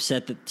little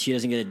upset that she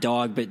doesn't get a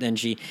dog, but then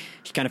she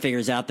kind of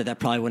figures out that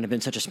probably wouldn't have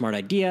been such a smart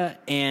idea,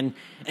 and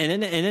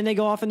then they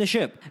go off in the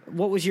ship.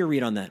 What was your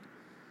read on that?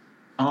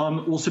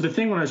 Well, so the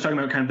thing when I was talking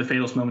about kind of the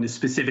fatalist moment is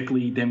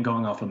specifically them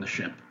going off on the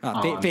ship.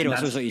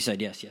 Fatalist was what you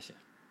said. Yes.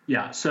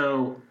 Yeah.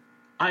 So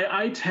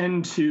I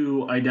tend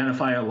to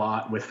identify a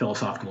lot with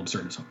philosophical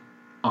absurdism.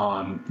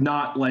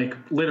 Not like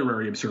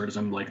literary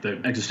absurdism, like the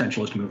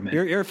existentialist movement.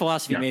 You're a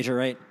philosophy major,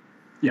 right?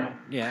 Yeah.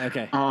 Yeah.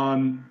 Okay.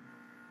 I'm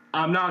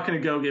not going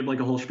to go give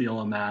like a whole spiel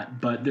on that,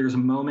 but there's a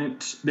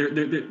moment there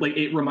like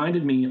it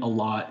reminded me a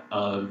lot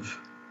of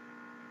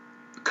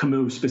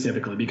Camus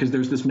specifically, because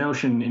there's this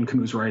notion in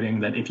Camus' writing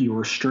that if you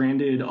were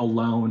stranded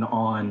alone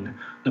on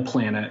a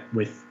planet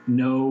with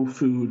no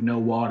food, no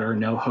water,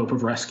 no hope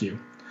of rescue,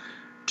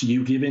 do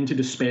you give in to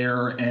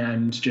despair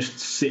and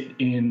just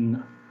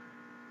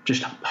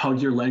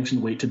hug your legs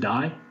and wait to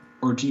die?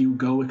 Or do you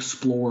go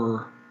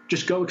explore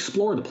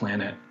the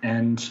planet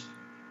and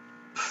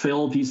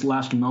fill these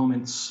last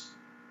moments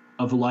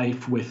of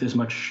life with as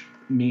much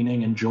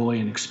meaning and joy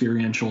and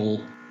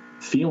experiential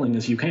feeling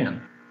as you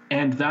can?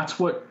 And that's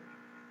what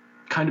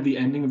kind of the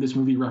ending of this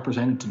movie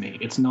represented to me.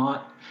 It's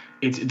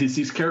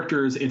these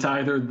characters, it's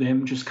either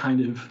them just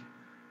kind of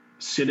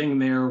sitting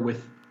there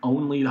with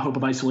only the hope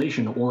of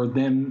isolation, or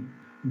them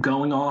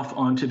going off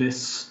onto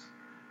this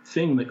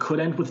thing that could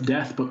end with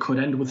death but could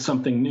end with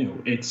something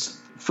new. It's,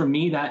 for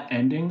me, that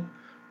ending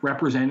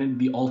represented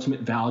the ultimate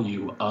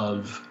value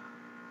of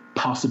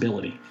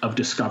possibility, of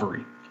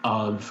discovery,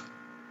 of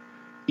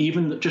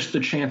even just the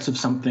chance of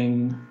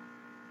something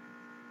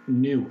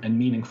new and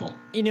meaningful.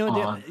 And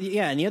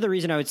the other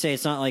reason I would say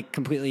it's not like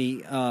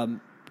completely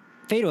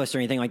fatalist or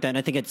anything like that, and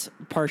I think it's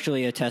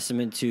partially a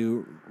testament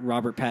to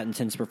Robert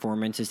Pattinson's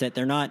performance, is that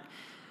they're not,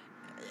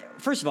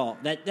 first of all,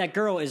 that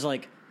girl is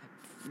like,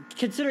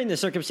 considering the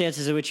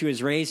circumstances in which she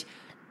was raised,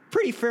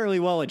 pretty fairly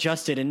well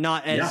adjusted and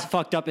not as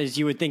fucked up as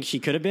you would think she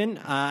could have been.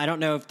 I don't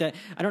know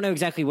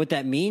exactly what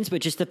that means,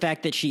 but just the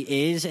fact that she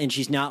is, and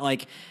she's not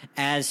like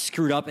as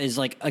screwed up as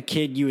like a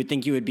kid you would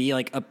think you would be,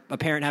 like a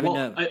parent having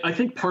to. I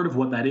think part of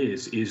what that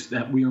is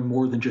that we are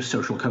more than just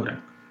social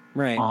coding.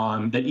 Right.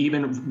 That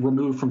even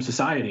removed from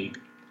society,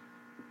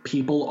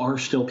 people are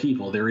still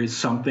people. There is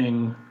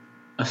something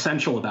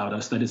essential about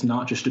us that is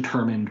not just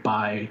determined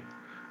by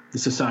the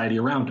society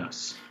around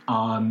us.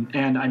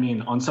 And I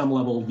mean, on some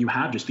level, you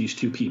have just these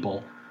two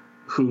people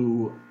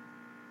who,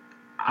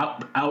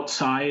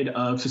 outside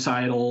of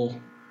societal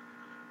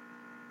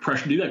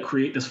pressure to do that,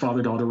 create this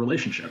father-daughter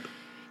relationship.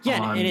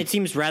 Yeah, and it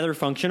seems rather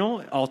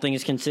functional, all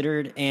things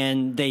considered,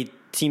 and they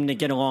seem to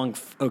get along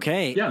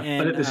okay. Yeah,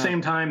 but at the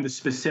same time, the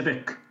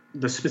specific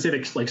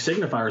like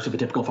signifiers of a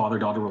typical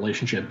father-daughter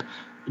relationship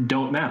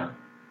don't matter.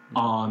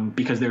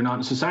 Because they're not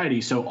in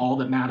society, so all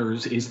that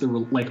matters is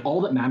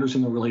all that matters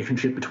in the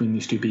relationship between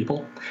these two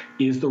people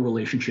is the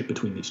relationship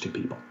between these two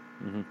people.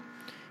 Mm-hmm.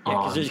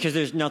 Yeah, because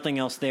there's nothing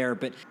else there.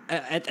 But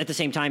at the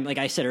same time, like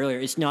I said earlier,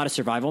 it's not a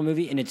survival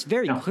movie, and it's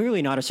very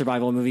clearly not a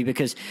survival movie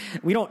because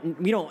we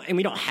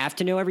don't have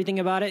to know everything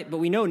about it, but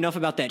we know enough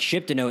about that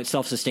ship to know it's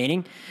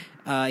self-sustaining.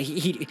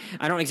 I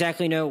don't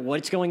exactly know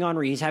what's going on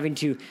where he's having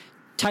to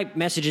type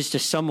messages to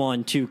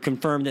someone to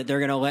confirm that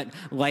they're going to let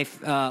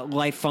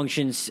life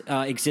functions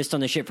exist on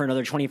the ship for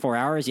another 24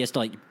 hours. He has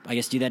to, I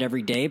guess, do that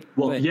every day.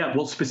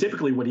 Well,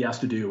 specifically what he has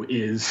to do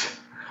is,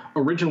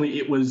 originally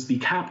it was the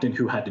captain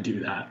who had to do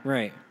that.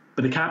 Right.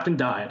 But the captain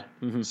died.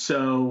 Mm-hmm.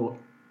 So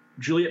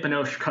Juliette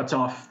Binoche cuts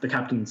off the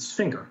captain's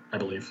finger, I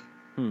believe.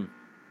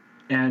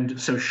 And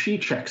so she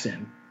checks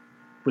in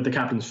with the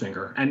captain's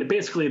finger. And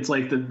basically it's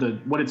like the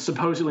what it's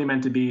supposedly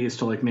meant to be is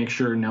to make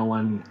sure no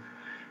one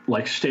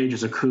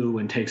stages a coup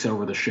and takes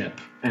over the ship,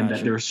 and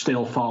that they're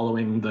still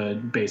following the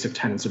basic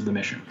tenets of the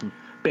mission,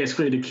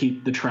 basically to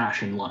keep the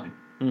trash in line.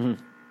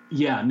 Mm-hmm.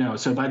 Yeah, no.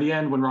 So by the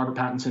end, when Robert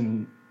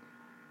Pattinson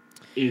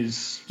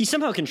he's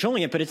somehow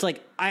controlling it, but it's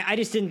I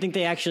just didn't think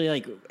they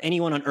actually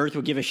anyone on Earth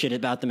would give a shit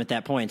about them at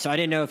that point. So I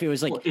didn't know if it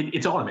was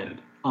it's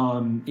automated.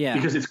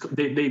 Because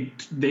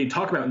they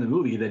talk about in the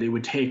movie that it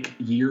would take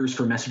years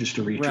for messages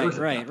to reach Earth.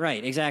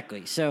 Right,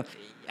 exactly. So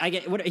I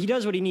get he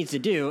does what he needs to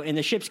do, and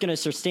the ship's going to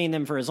sustain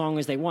them for as long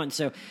as they want.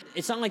 So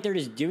it's not like they're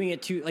just doing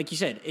it to, like you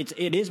said,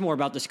 it is more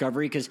about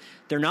discovery because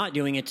they're not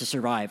doing it to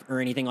survive or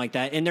anything like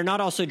that, and they're not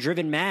also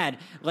driven mad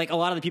like a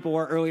lot of the people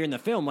were earlier in the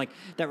film. Like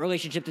that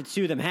relationship that the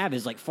two of them have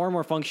is far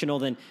more functional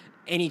than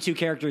any two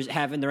characters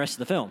have in the rest of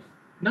the film.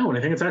 No, and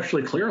I think it's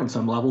actually clear on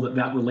some level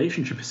that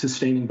relationship is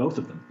sustaining both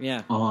of them.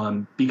 Yeah.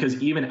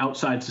 Because even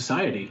outside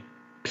society,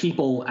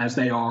 people as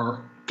they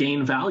are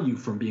gain value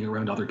from being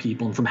around other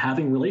people and from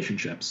having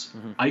relationships.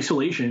 Mm-hmm.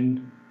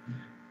 Isolation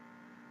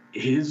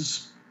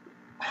is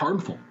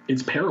harmful.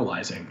 It's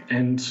paralyzing.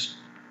 And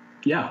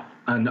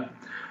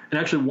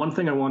actually one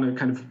thing I want to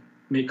kind of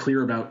make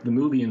clear about the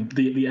movie and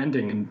the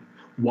ending and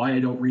why I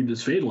don't read it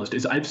as fatalist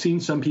is I've seen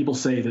some people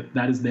say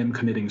that is them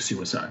committing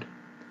suicide.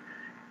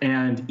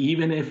 And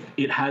even if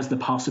it has the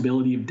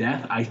possibility of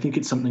death, I think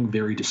it's something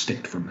very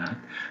distinct from that.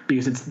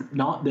 Because it's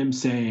not them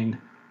saying,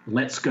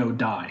 let's go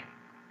die.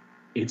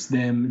 It's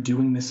them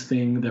doing this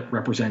thing that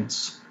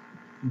represents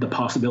the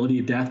possibility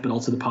of death, but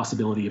also the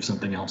possibility of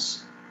something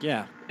else.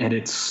 Yeah. And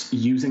it's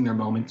using their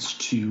moments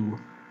to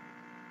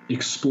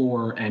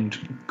explore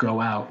and go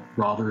out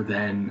rather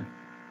than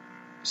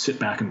sit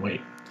back and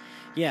wait.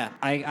 Yeah,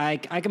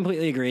 I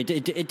completely agree.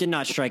 It did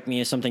not strike me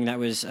as something that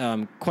was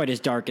quite as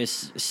dark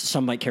as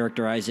some might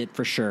characterize it,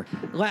 for sure.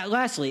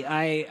 Lastly,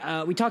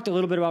 we talked a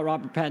little bit about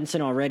Robert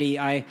Pattinson already.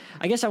 I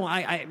guess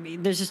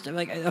there's just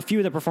a few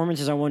of the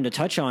performances I wanted to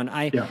touch on.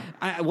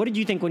 What did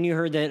you think when you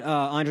heard that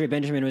Andre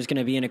Benjamin was going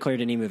to be in a Claire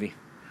Denis movie?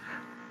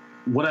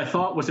 What I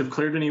thought was, if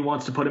Claire Denis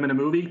wants to put him in a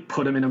movie,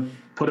 put him in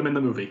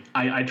the movie.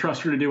 I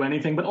trust her to do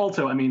anything, but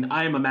also,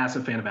 I am a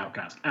massive fan of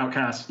Outkast.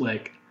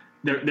 Outkast,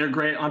 they're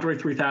great. Andre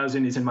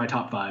 3000 is in my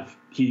top 5.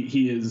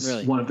 He is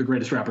really one of the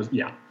greatest rappers.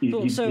 Yeah, he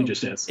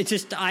just is. It's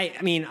just I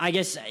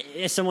guess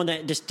as someone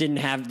that just didn't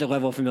have the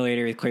level of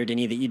familiarity with Claire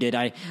Denis that you did,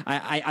 I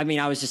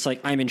was just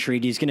I'm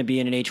intrigued. He's going to be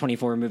in an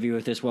A24 movie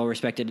with this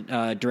well-respected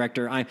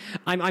director.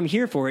 I'm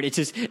here for it.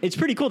 It's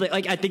pretty cool that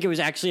I think it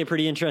was actually a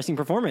pretty interesting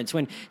performance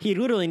when he had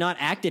literally not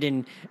acted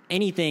in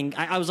anything.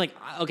 I was like,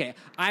 okay,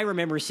 I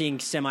remember seeing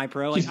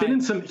Semi-Pro. He's been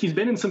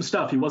in some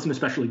stuff. He wasn't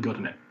especially good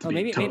in it.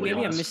 Maybe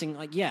I'm missing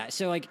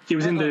So he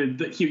was in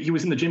he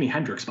was in the Jimi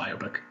Hendrix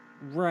biopic.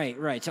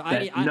 Right. So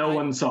no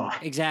one saw.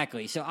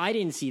 Exactly. So I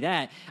didn't see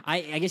that.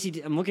 I guess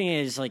I'm looking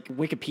at his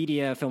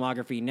Wikipedia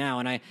filmography now,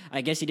 and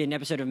I guess he did an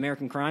episode of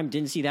American Crime.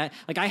 Didn't see that.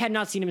 I had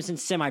not seen him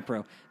since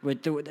Semi-Pro,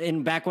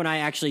 and back when I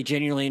actually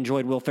genuinely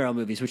enjoyed Will Ferrell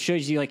movies, which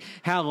shows you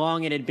how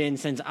long it had been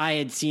since I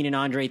had seen an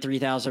Andre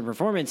 3000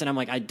 performance, and I'm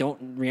I don't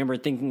remember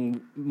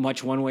thinking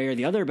much one way or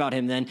the other about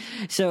him then.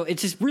 So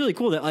it's just really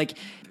cool that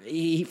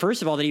he,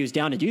 first of all, that he was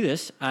down to do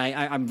this.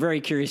 I'm very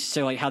curious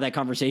how that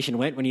conversation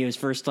went when he was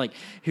first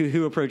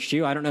who approached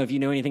you. I don't know if you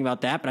know anything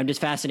about that, but I'm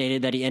just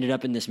fascinated that he ended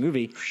up in this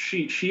movie.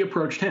 She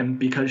approached him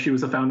because she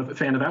was a fan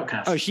of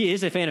Outkast. Oh, she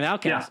is a fan of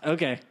Outkast. Yeah.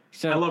 Okay.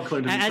 So I love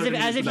Claire Denis.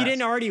 As if you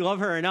didn't already love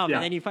her enough,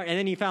 yeah. and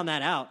then you found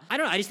that out. I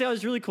don't know. I just thought it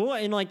was really cool,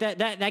 and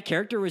that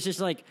character was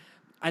just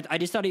I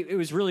just thought it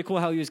was really cool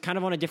how he was kind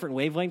of on a different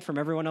wavelength from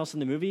everyone else in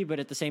the movie, but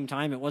at the same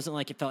time, it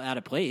wasn't it felt out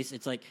of place.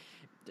 It's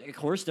of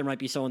course, there might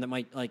be someone that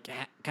might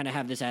kind of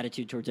have this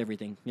attitude towards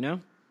everything, you know?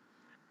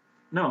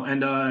 No,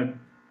 and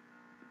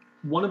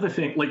one of the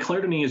things,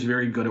 Claire Denis is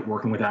very good at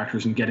working with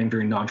actors and getting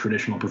very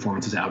non-traditional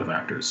performances out of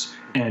actors,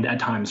 and at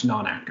times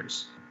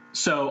non-actors.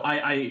 So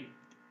I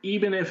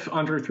even if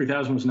Andre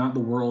 3000 was not the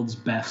world's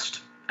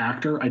best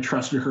actor, I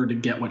trusted her to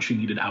get what she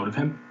needed out of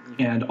him.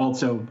 And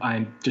also,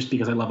 just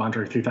because I love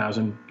Andre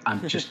 3000,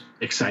 I'm just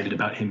excited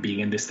about him being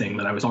in this thing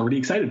that I was already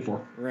excited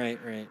for. Right.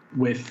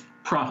 With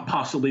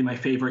possibly my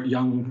favorite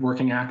young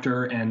working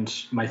actor and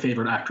my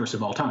favorite actress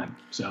of all time.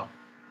 So.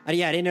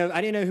 Yeah, I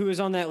didn't know who was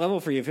on that level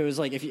for you. If it was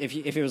like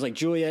if it was like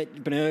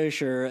Juliette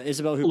Binoche or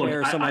Isabelle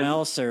Huppert or someone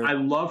else. Or I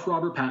love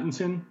Robert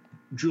Pattinson.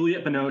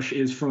 Juliette Binoche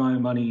is, for my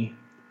money,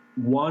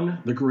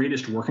 the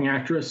greatest working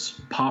actress,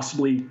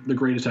 possibly the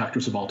greatest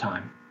actress of all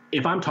time.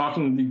 If I'm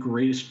talking the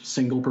greatest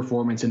single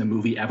performance in a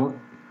movie ever,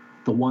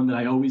 the one that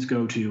I always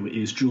go to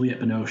is Juliette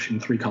Binoche in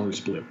 3 Colors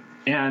Blue.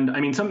 And I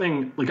mean,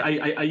 something like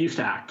I used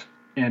to act,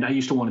 and I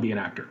used to want to be an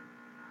actor.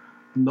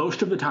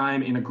 Most of the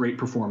time in a great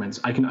performance,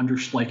 I can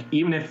understand, like,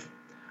 even if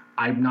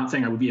I'm not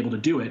saying I would be able to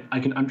do it,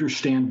 I can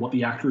understand what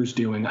the actor is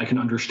doing. I can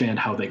understand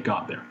how they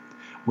got there.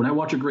 When I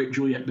watch a great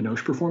Juliette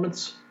Binoche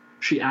performance,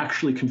 she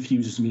actually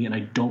confuses me, and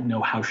I don't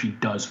know how she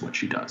does what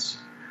she does.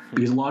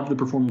 Because a lot of the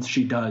performance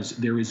she does,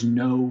 there is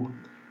no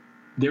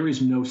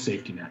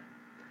safety net.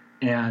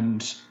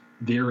 And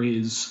there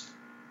is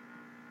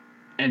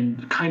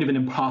kind of an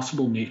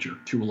impossible nature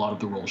to a lot of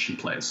the roles she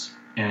plays.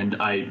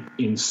 And I'm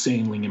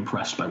insanely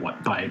impressed by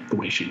the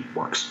way she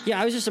works.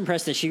 Yeah, I was just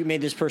impressed that she made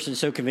this person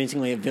so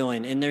convincingly a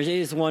villain. And there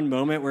is one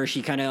moment where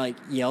she kind of like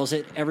yells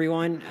at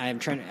everyone. I'm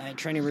trying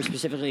to remember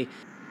specifically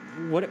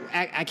what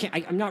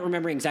I'm not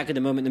remembering exactly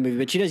the moment in the movie,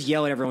 but she does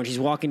yell at everyone. She's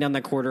walking down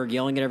the corridor,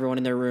 yelling at everyone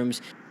in their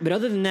rooms. But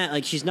other than that,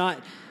 like she's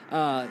not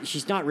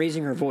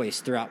raising her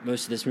voice throughout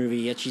most of this movie,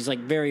 yet she's like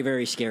very,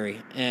 very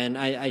scary. And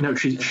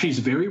she's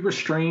very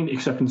restrained,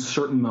 except in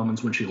certain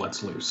moments when she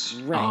lets loose.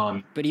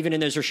 Right. But even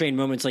in those restrained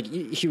moments, like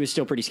she was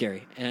still pretty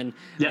scary. And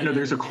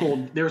there's a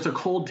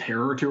cold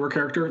terror to her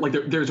character. Like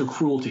there's a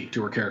cruelty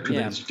to her character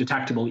that is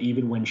detectable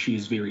even when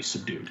she's very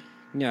subdued.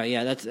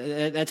 Yeah,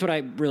 that's what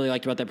I really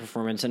liked about that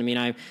performance. And I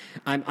mean,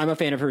 I'm a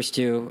fan of hers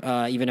too.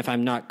 Even if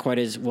I'm not quite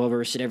as well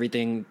versed in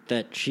everything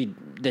that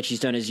she's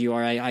done as you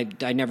are,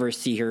 I never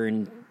see her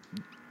and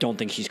don't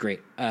think she's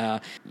great.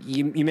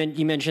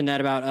 You mentioned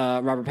that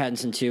about Robert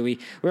Pattinson too. We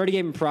already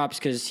gave him props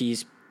because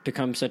he's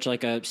become such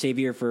like a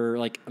savior for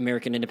like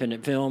American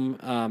independent film,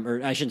 or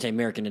I shouldn't say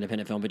American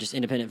independent film, but just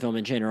independent film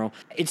in general.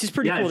 It's just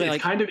pretty cool.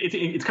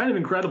 It's kind of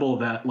incredible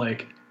that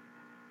like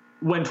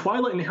when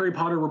Twilight and Harry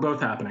Potter were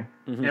both happening,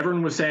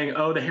 everyone was saying,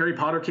 "Oh, the Harry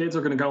Potter kids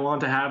are going to go on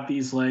to have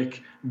these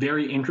like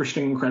very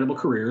interesting, incredible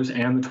careers,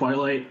 and the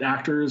Twilight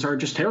actors are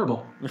just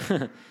terrible."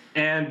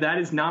 And that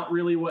is not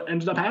really what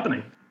ended up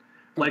happening.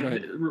 Like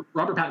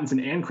Robert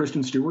Pattinson and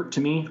Kristen Stewart,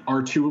 to me,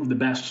 are 2 of the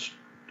best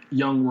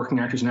young working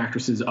actors and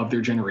actresses of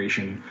their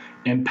generation.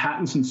 And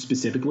Pattinson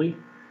specifically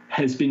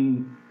has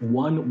been,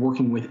 1,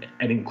 working with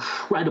an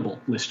incredible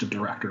list of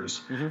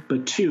directors,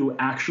 but 2,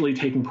 actually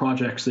taking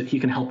projects that he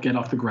can help get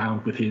off the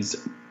ground with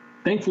his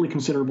thankfully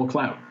considerable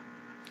clout.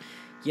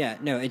 Yeah,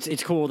 no,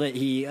 it's cool that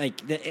he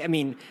I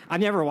mean,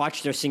 I've never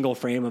watched a single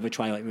frame of a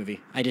Twilight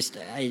movie.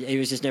 It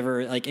was just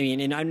never like, I mean,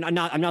 and I'm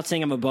not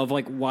saying I'm above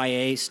like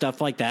YA stuff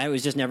like that. It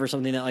was just never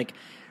something that like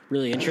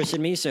really interested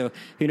me. So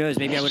who knows?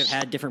 Maybe I would have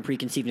had different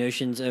preconceived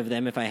notions of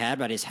them if I had,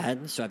 but I just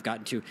hadn't. So I've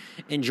gotten to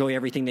enjoy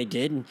everything they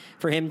did, and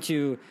for him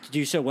to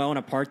do so well in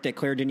a part that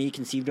Claire Denis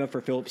conceived of for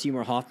Philip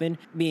Seymour Hoffman.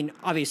 I mean,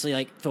 obviously,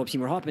 like Philip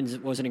Seymour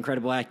Hoffman was an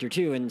incredible actor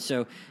too, and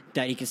so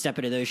that he can step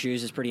into those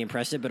shoes is pretty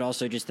impressive. But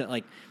also just that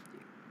like.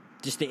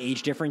 Just the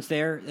age difference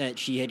there that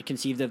she had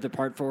conceived of the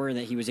part for, and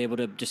that he was able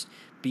to just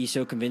be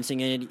so convincing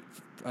in it,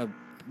 a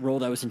role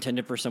that was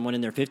intended for someone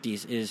in their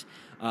 50s is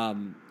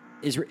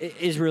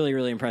really,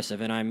 really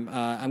impressive. And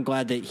I'm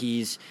glad that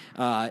he's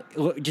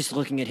just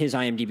looking at his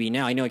IMDb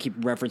now. I know I keep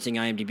referencing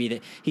IMDb,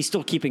 that he's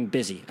still keeping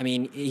busy. I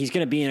mean, he's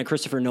going to be in a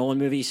Christopher Nolan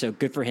movie, so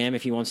good for him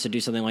if he wants to do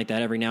something like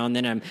that every now and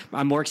then.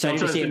 I'm more excited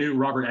to see the new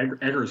Robert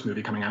Eggers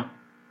movie coming out.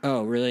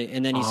 Oh, really?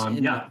 And then he's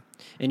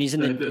and he's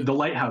in the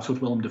Lighthouse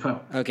with Willem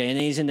Dafoe. Okay, and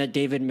then he's in that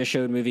David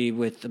Michôd movie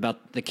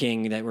about the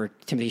king, where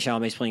Timothy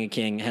Chalamet's playing a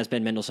king. It has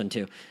Ben Mendelsohn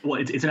too. Well,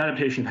 it's an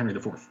adaptation of Henry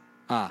IV.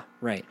 Ah,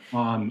 right.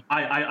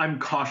 I'm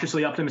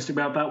cautiously optimistic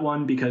about that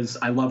one because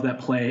I love that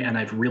play, and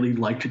I've really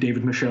liked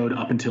David Michôd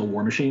up until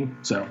War Machine.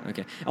 So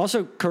okay.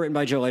 Also co-written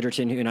by Joel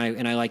Edgerton,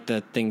 and I like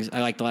the things.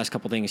 I like the last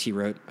couple things he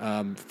wrote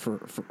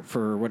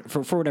for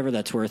whatever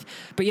that's worth.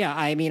 But yeah,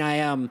 I mean,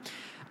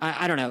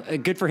 I don't know.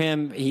 Good for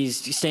him.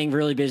 He's staying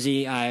really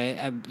busy.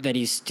 That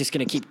he's just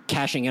going to keep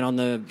cashing in on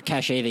the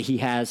cachet that he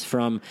has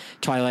from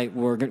Twilight.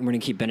 We're going to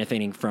keep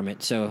benefiting from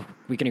it. So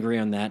we can agree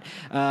on that.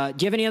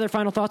 Do you have any other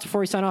final thoughts before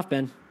we sign off,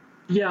 Ben?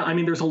 Yeah, I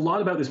mean, there's a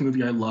lot about this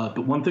movie I love,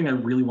 but one thing I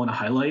really want to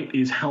highlight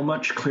is how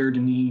much Claire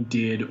Denis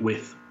did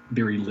with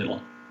very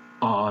little.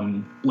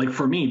 Like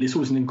for me, this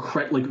was an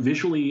incredible, like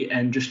visually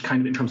and just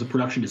kind of in terms of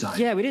production design.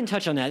 Yeah, we didn't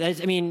touch on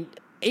that. I mean,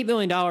 $8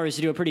 million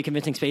to do a pretty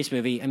convincing space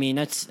movie. I mean,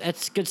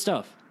 that's good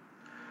stuff.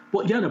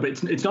 Well, yeah, no,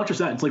 but it's not just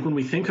that. It's like when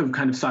we think of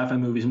kind of sci-fi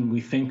movies, when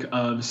we think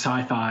of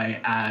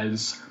sci-fi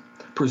as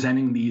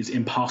presenting these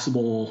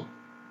impossible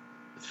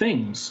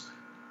things,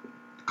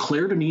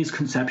 Claire Denis'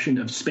 conception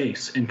of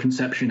space and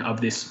conception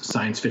of this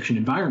science fiction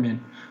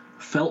environment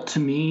felt to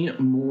me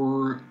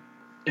more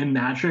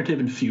imaginative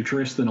and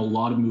futurist than a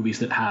lot of movies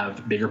that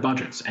have bigger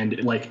budgets.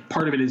 And like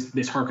part of it is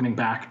this harkening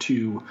back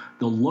to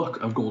the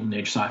look of Golden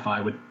Age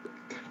sci-fi with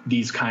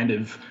these kind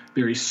of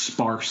very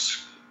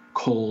sparse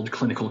cold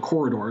clinical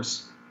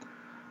corridors.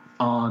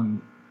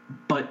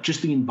 But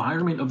just the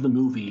environment of the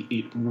movie,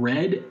 it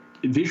read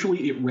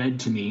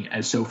to me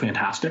as so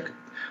fantastic,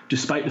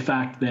 despite the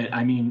fact that,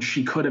 I mean,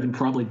 she could have and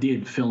probably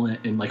did film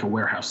it in like a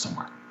warehouse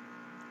somewhere.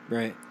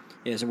 Right.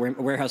 Yeah, it's a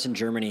warehouse in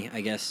Germany,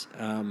 I guess.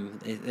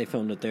 They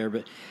filmed it there,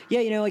 but yeah,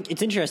 you know, like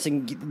it's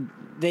interesting.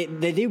 They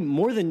do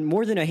more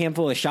than a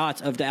handful of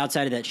shots of the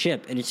outside of that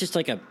ship, and it's just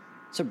like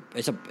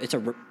it's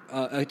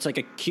like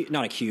a cube,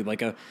 not a cube,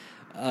 like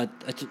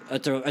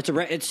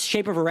it's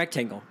shape of a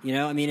rectangle. You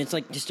know, I mean, it's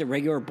like just a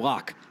regular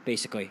block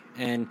basically.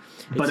 And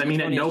but I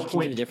mean, at no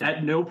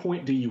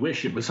point do you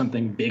wish it was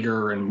something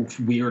bigger and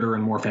weirder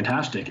and more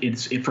fantastic.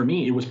 For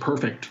me, it was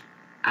perfect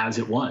as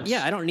it was.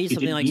 Yeah, I don't need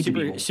something like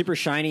super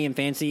shiny and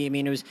fancy. I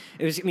mean, it was.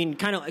 I mean,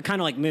 kind of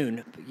like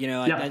Moon. You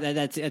know, yeah.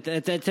 That's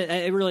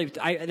it. Really,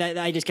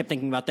 I just kept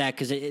thinking about that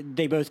because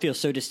they both feel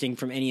so distinct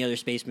from any other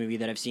space movie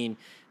that I've seen,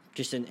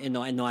 just in the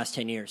last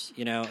 10 years.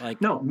 You know,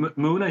 like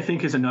Moon, I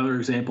think, is another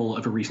example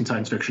of a recent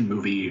science fiction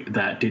movie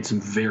that did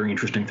some very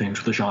interesting things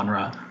with the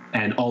genre,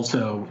 and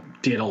also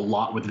did a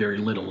lot with very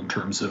little in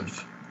terms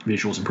of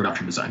visuals and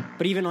production design.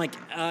 But even like,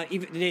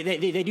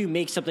 they do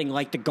make something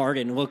like The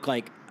Garden look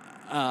like.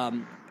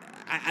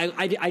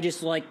 I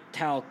just liked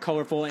how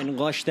colorful and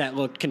lush that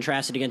looked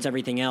contrasted against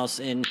everything else,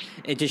 and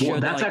it just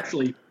showed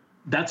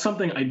that's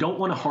something I don't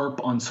want to harp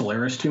on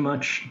Solaris too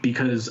much,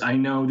 because I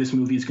know this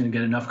movie is going to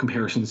get enough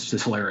comparisons to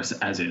Solaris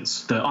as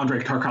is, the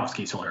Andrei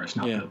Tarkovsky Solaris,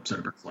 not the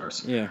Soderbergh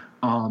Solaris. Yeah.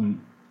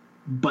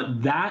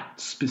 But that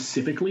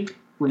specifically.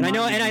 And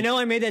I know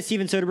I made that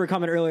Steven Soderbergh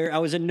comment earlier. I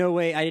was in no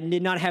way. I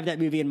did not have that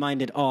movie in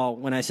mind at all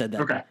when I said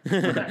that. Okay.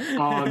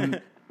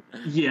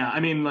 Yeah.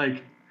 I mean,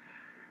 like.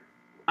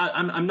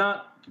 I'm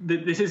not.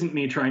 This isn't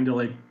me trying to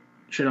like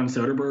shit on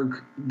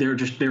Soderbergh. They're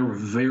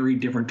very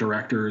different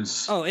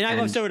directors. Oh, and I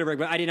love Soderbergh,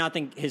 but I did not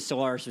think his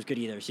Solaris was good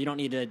either. So you don't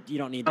need to.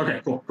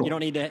 Okay, cool. You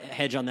don't need to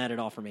hedge on that at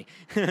all for me.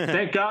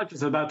 Thank God,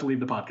 because I'm about to leave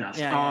the podcast.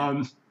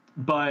 Yeah.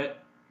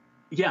 But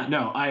yeah,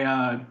 no.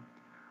 I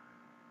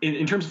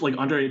in terms of like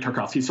Andrei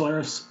Tarkovsky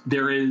Solaris,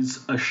 there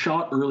is a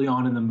shot early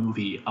on in the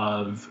movie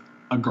of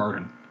a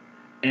garden,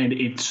 and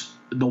it's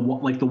the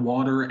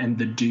water and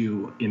the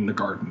dew in the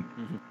garden.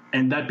 Mm-hmm.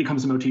 And that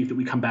becomes a motif that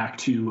we come back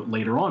to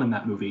later on in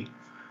that movie.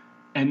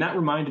 And that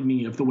reminded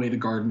me of the way the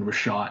garden was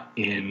shot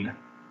in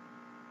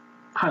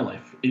High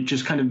Life. It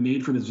just kind of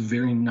made for this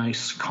very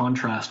nice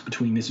contrast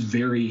between this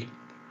very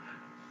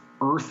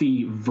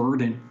earthy,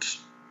 verdant,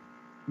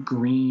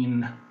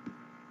 green,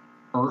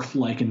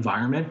 earth-like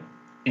environment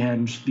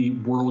and the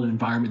world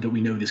environment that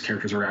we know these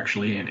characters are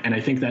actually in. And I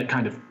think that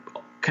kind of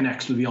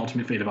connects with the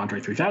ultimate fate of Andre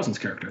 3000's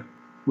character.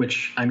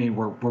 Which, I mean,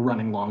 we're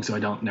running long, so I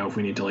don't know if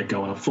we need to like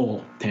go on a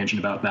full tangent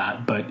about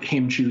that. But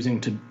him choosing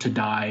to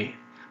die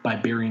by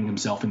burying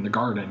himself in the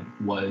garden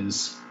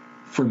was,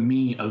 for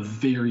me, a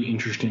very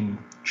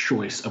interesting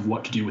choice of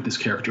what to do with this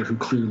character who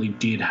clearly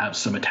did have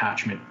some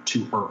attachment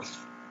to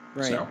Earth.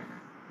 Right. So.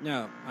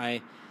 No,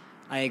 I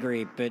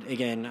agree. But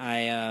again,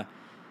 I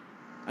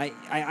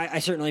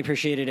certainly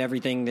appreciated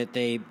everything that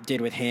they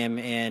did with him,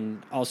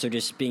 and also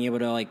just being able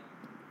to like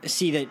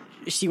see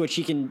what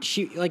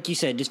she like you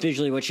said, just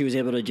visually what she was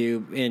able to do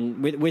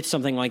with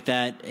something like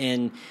that,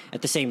 and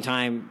at the same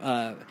time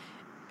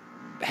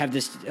have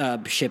this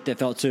ship that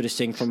felt so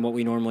distinct from what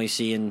we normally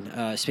see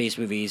in space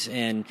movies,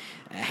 and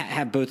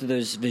have both of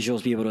those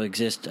visuals be able to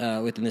exist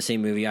within the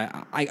same movie.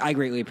 I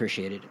greatly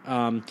appreciate it.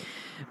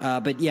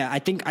 But yeah, I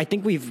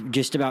think we've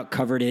just about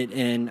covered it,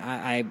 and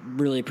I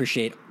really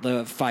appreciate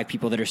the 5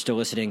 people that are still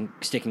listening,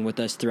 sticking with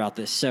us throughout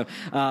this. So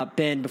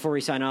Ben, before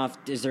we sign off,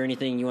 is there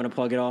anything you want to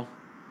plug at all?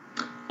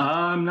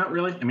 Not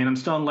really. I mean, I'm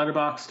still on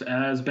Letterboxd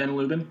as Ben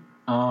Luben.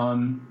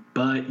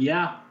 But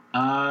yeah,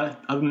 other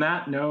than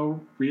that,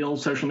 no real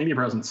social media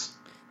presence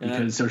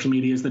because social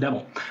media is the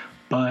devil.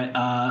 But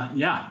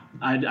yeah,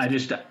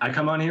 I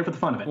come on here for the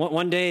fun of it.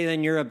 One day,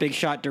 then you're a big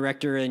shot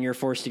director and you're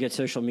forced to get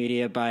social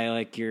media by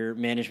like your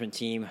management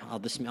team.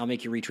 I'll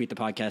make you retweet the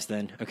podcast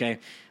then. Okay.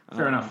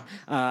 Fair enough.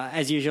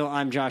 As usual,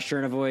 I'm Josh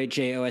Chernovoy,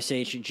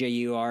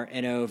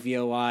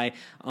 JoshJurnovoi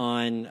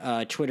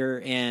on Twitter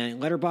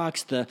and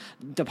Letterboxd.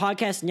 The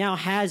podcast now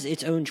has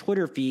its own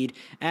Twitter feed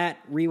at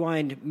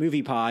Rewind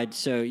Movie Pod,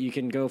 so you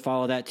can go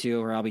follow that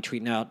too, where I'll be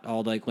tweeting out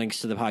all the links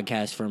to the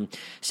podcast from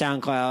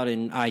SoundCloud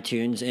and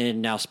iTunes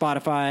and now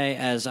Spotify.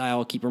 As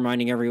I'll keep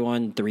reminding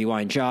everyone, the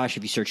Rewind Josh.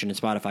 If you search in the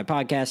Spotify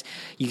podcast,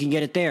 you can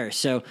get it there.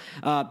 So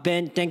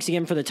Ben, thanks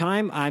again for the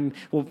time. I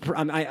will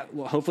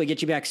hopefully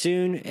get you back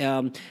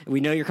soon. We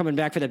know you're coming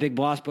back for that big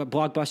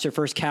blockbuster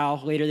First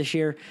Cow later this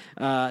year,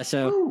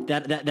 so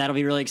that'll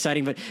be really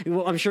exciting. But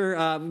I'm sure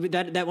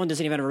that one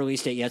doesn't even have a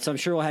release date yet, so I'm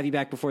sure we'll have you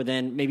back before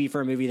then, maybe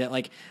for a movie that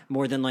like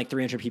more than like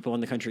 300 people in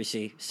the country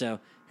see. So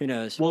who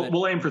knows?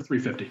 We'll aim for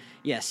 350.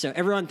 Yes. So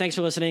everyone, thanks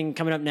for listening.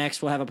 Coming up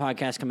next, we'll have a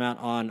podcast come out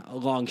on a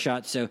long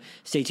shot, so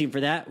stay tuned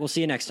for that. We'll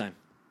see you next time.